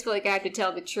like I have to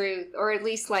tell the truth, or at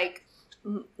least like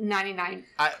 99%.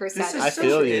 This is I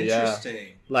feel you,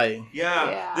 interesting. Like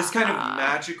this kind of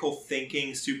magical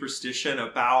thinking superstition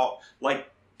about like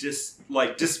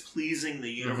displeasing the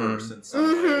universe in some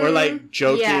way. Or like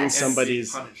joking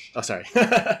somebody's sorry.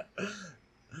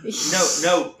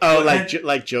 No. Oh,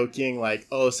 like joking, like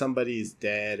somebody's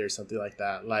dead or something like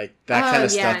that. Like that kind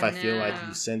of stuff. I feel like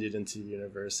you send it into the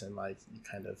universe and like you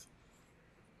kind of.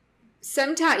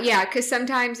 Sometimes, because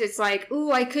sometimes it's like,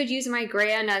 ooh, I could use my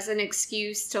gran as an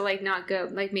excuse to like not go.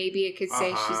 Like maybe it could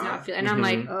say she's not feeling, and I'm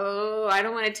like, oh, I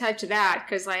don't want to touch that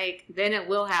because like then it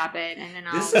will happen, and then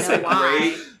I'll know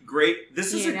why.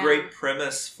 This is a great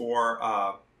premise for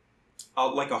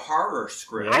like a horror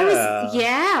script.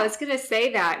 I was gonna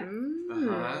say that.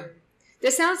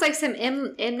 This sounds like some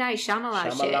M. Night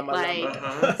Shyamalan shit. Like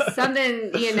something,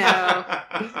 you know.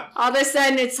 All of a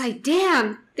sudden, it's like,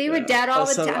 damn, they were dead all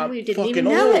the time. We didn't even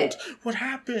know it. What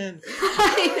happened?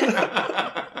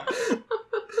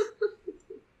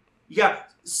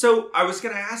 So I was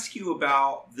going to ask you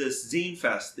about this Zine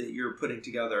Fest that you're putting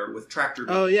together with Tractor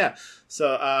Bean. Oh, yeah.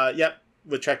 So,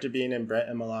 with Tractor Bean and Brent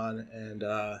and Milan. And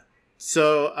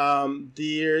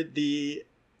the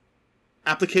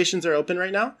applications are open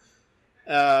right now.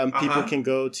 People can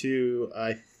go to,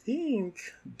 I think,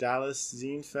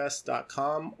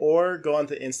 DallasZineFest.com or go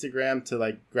onto Instagram to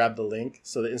like grab the link.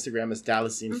 So the Instagram is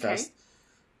Dallas Zine Fest,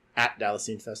 at Dallas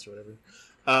Zine Fest or whatever.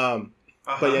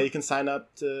 But yeah, you can sign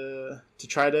up to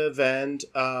try to vend.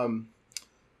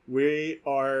 We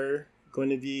are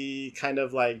going to be kind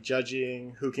of like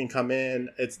judging who can come in.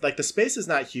 It's like the space is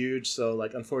not huge, so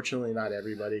like unfortunately not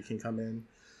everybody can come in.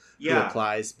 Who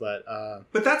applies, but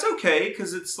that's okay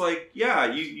because it's like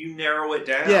you narrow it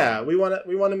down. Yeah, we want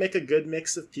to make a good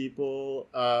mix of people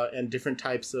and different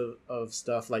types of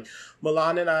stuff. Like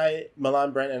Milan,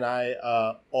 Brent, and I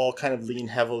all kind of lean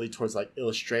heavily towards like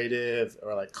illustrative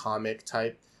or like comic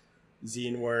type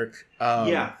zine work.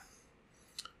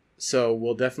 So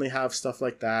we'll definitely have stuff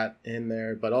like that in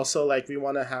there, but also like we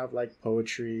want to have like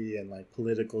poetry and like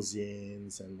political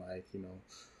zines and like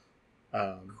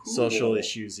social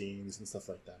issue zines and stuff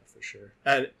like that for sure.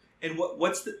 And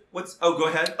what's go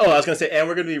ahead. I was gonna say, and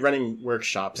we're gonna be running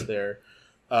workshops there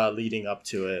leading up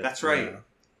to it. That's right.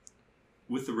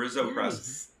 With the Rizzo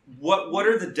Press. What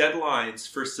are the deadlines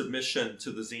for submission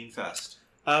to the Zine Fest?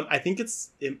 I think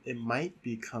it might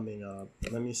be coming up.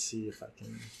 Let me see if I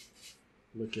can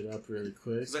look it up really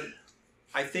quick.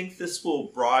 I think this will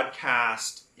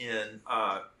broadcast in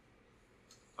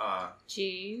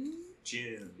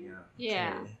June,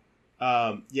 yeah.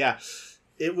 Okay.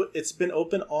 It's been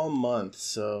open all month,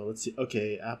 so let's see.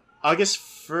 Okay, August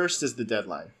 1st is the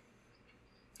deadline.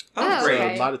 Oh, great! So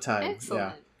a lot of time.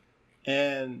 Excellent. Yeah.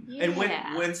 And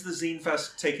when's the Zine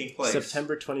Fest taking place?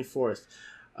 September 24th.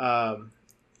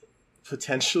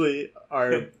 Potentially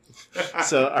our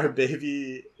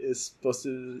baby is supposed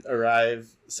to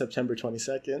arrive September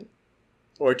 22nd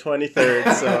or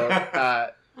 23rd. So.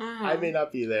 I may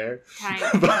not be there.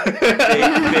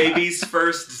 Baby's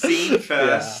first Zine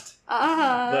Fest.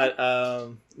 But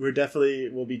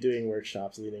we'll be doing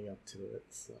workshops leading up to it.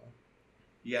 So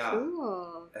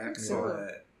cool.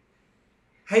 Excellent.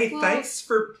 Hey, thanks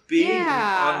for being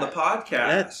on the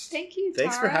podcast. Thank you,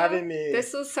 Thanks for having me.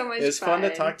 This was so much fun. It was fun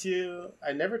to talk to you.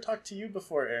 I never talked to you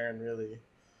before, Erin, really.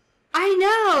 I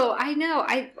know.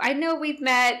 I know we've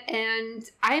met, and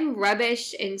I'm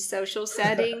rubbish in social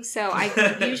settings, so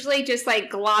I usually just like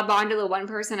glob onto the one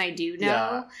person I do know.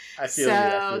 Yeah, I feel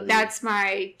so that's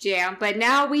my jam. But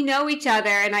now we know each other,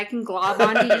 and I can glob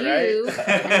onto you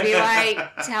and be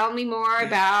like, tell me more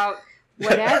about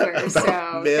whatever. So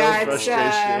that's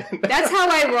how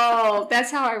I roll.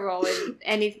 That's how I roll in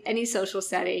any social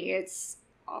setting. It's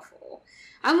awful.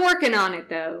 I'm working on it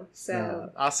though.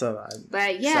 So awesome.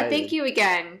 But yeah, thank you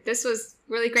again. This was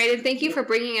really great, and thank you for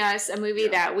bringing us a movie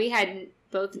that we hadn't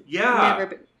both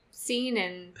never seen,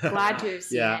 and glad to have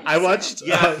seen it. I watched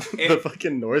the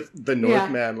fucking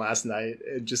Northman last night,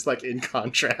 and just like in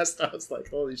contrast, I was like,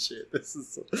 holy shit, this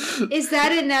is. Is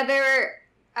that another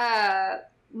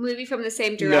movie from the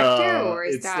same director, or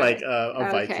is that like a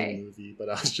Viking movie? But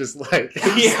I was just like,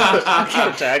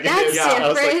 protagonist. I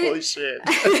was like, holy shit.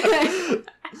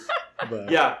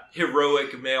 But,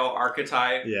 heroic male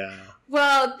archetype. Yeah.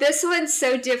 Well, this one's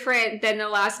so different than the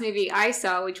last movie I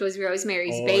saw, which was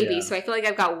Rosemary's Baby. So I feel like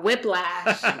I've got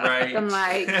whiplash. Right. I'm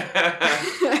like.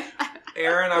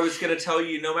 Erin, I was going to tell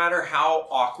you, no matter how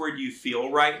awkward you feel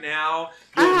right now,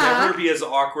 you'll never be as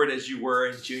awkward as you were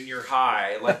in junior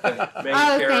high, like the main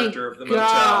character of the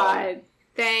motel.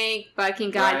 Thank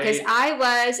fucking God. Because I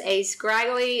was a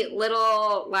scraggly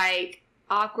little, like,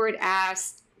 awkward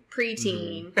ass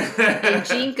preteen in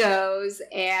Jinkos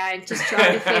and just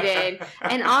trying to fit in.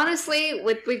 And honestly,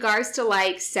 with regards to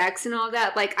like sex and all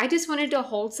that, like I just wanted to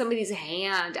hold somebody's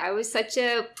hand. I was such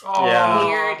a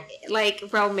weird, like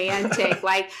romantic.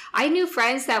 Like I knew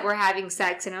friends that were having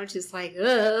sex and I was just like,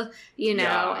 ugh,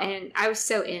 and I was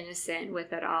so innocent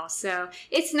with it all. So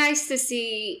it's nice to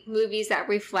see movies that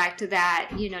reflect that,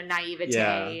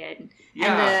 naivete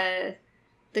and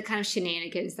the kind of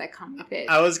shenanigans that come with it.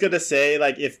 I was gonna say,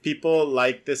 like, if people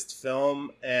like this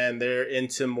film and they're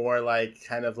into more like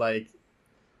kind of like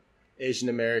Asian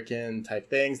American type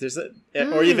things,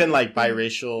 or even like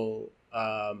biracial,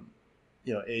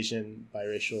 Asian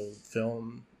biracial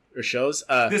film or shows.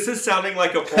 This is sounding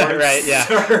like a porn right? Yeah.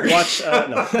 search. Watch.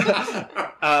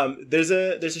 No. There's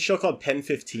a show called Pen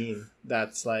 15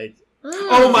 that's like.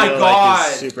 Oh my God!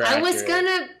 Like super I was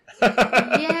gonna.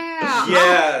 Yeah.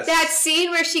 Yes. That scene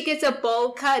where she gets a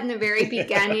bowl cut in the very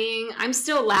beginning. I'm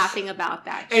still laughing about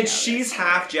that. And she's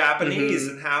half Japanese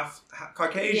and half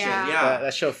Caucasian. Yeah.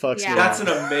 That show fucks me. That's an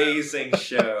amazing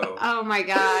show. Oh my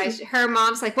gosh. Her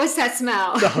mom's like, "What's that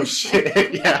smell?" Oh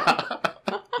shit. Yeah.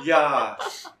 Yeah.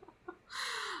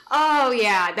 Oh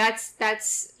yeah. That's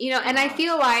and I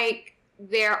feel like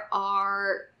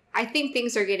I think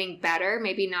things are getting better.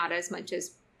 Maybe not as much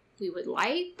as we would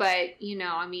like, but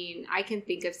I can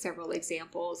think of several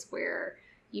examples where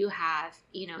you have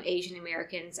Asian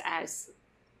Americans as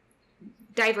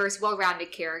diverse,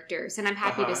 well-rounded characters, and I'm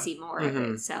happy to see more of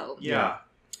it. So yeah.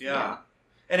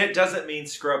 And it doesn't mean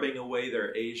scrubbing away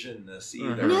their Asianness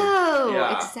either.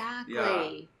 No,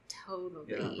 exactly,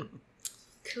 totally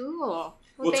cool.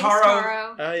 Well, thanks,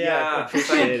 Taro. Taro.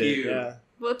 Thank you. Yeah.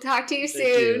 We'll talk to you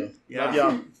soon. Love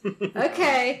y'all.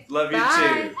 Okay. Love you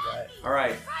Bye. too. Bye. All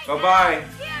right. Bye-bye.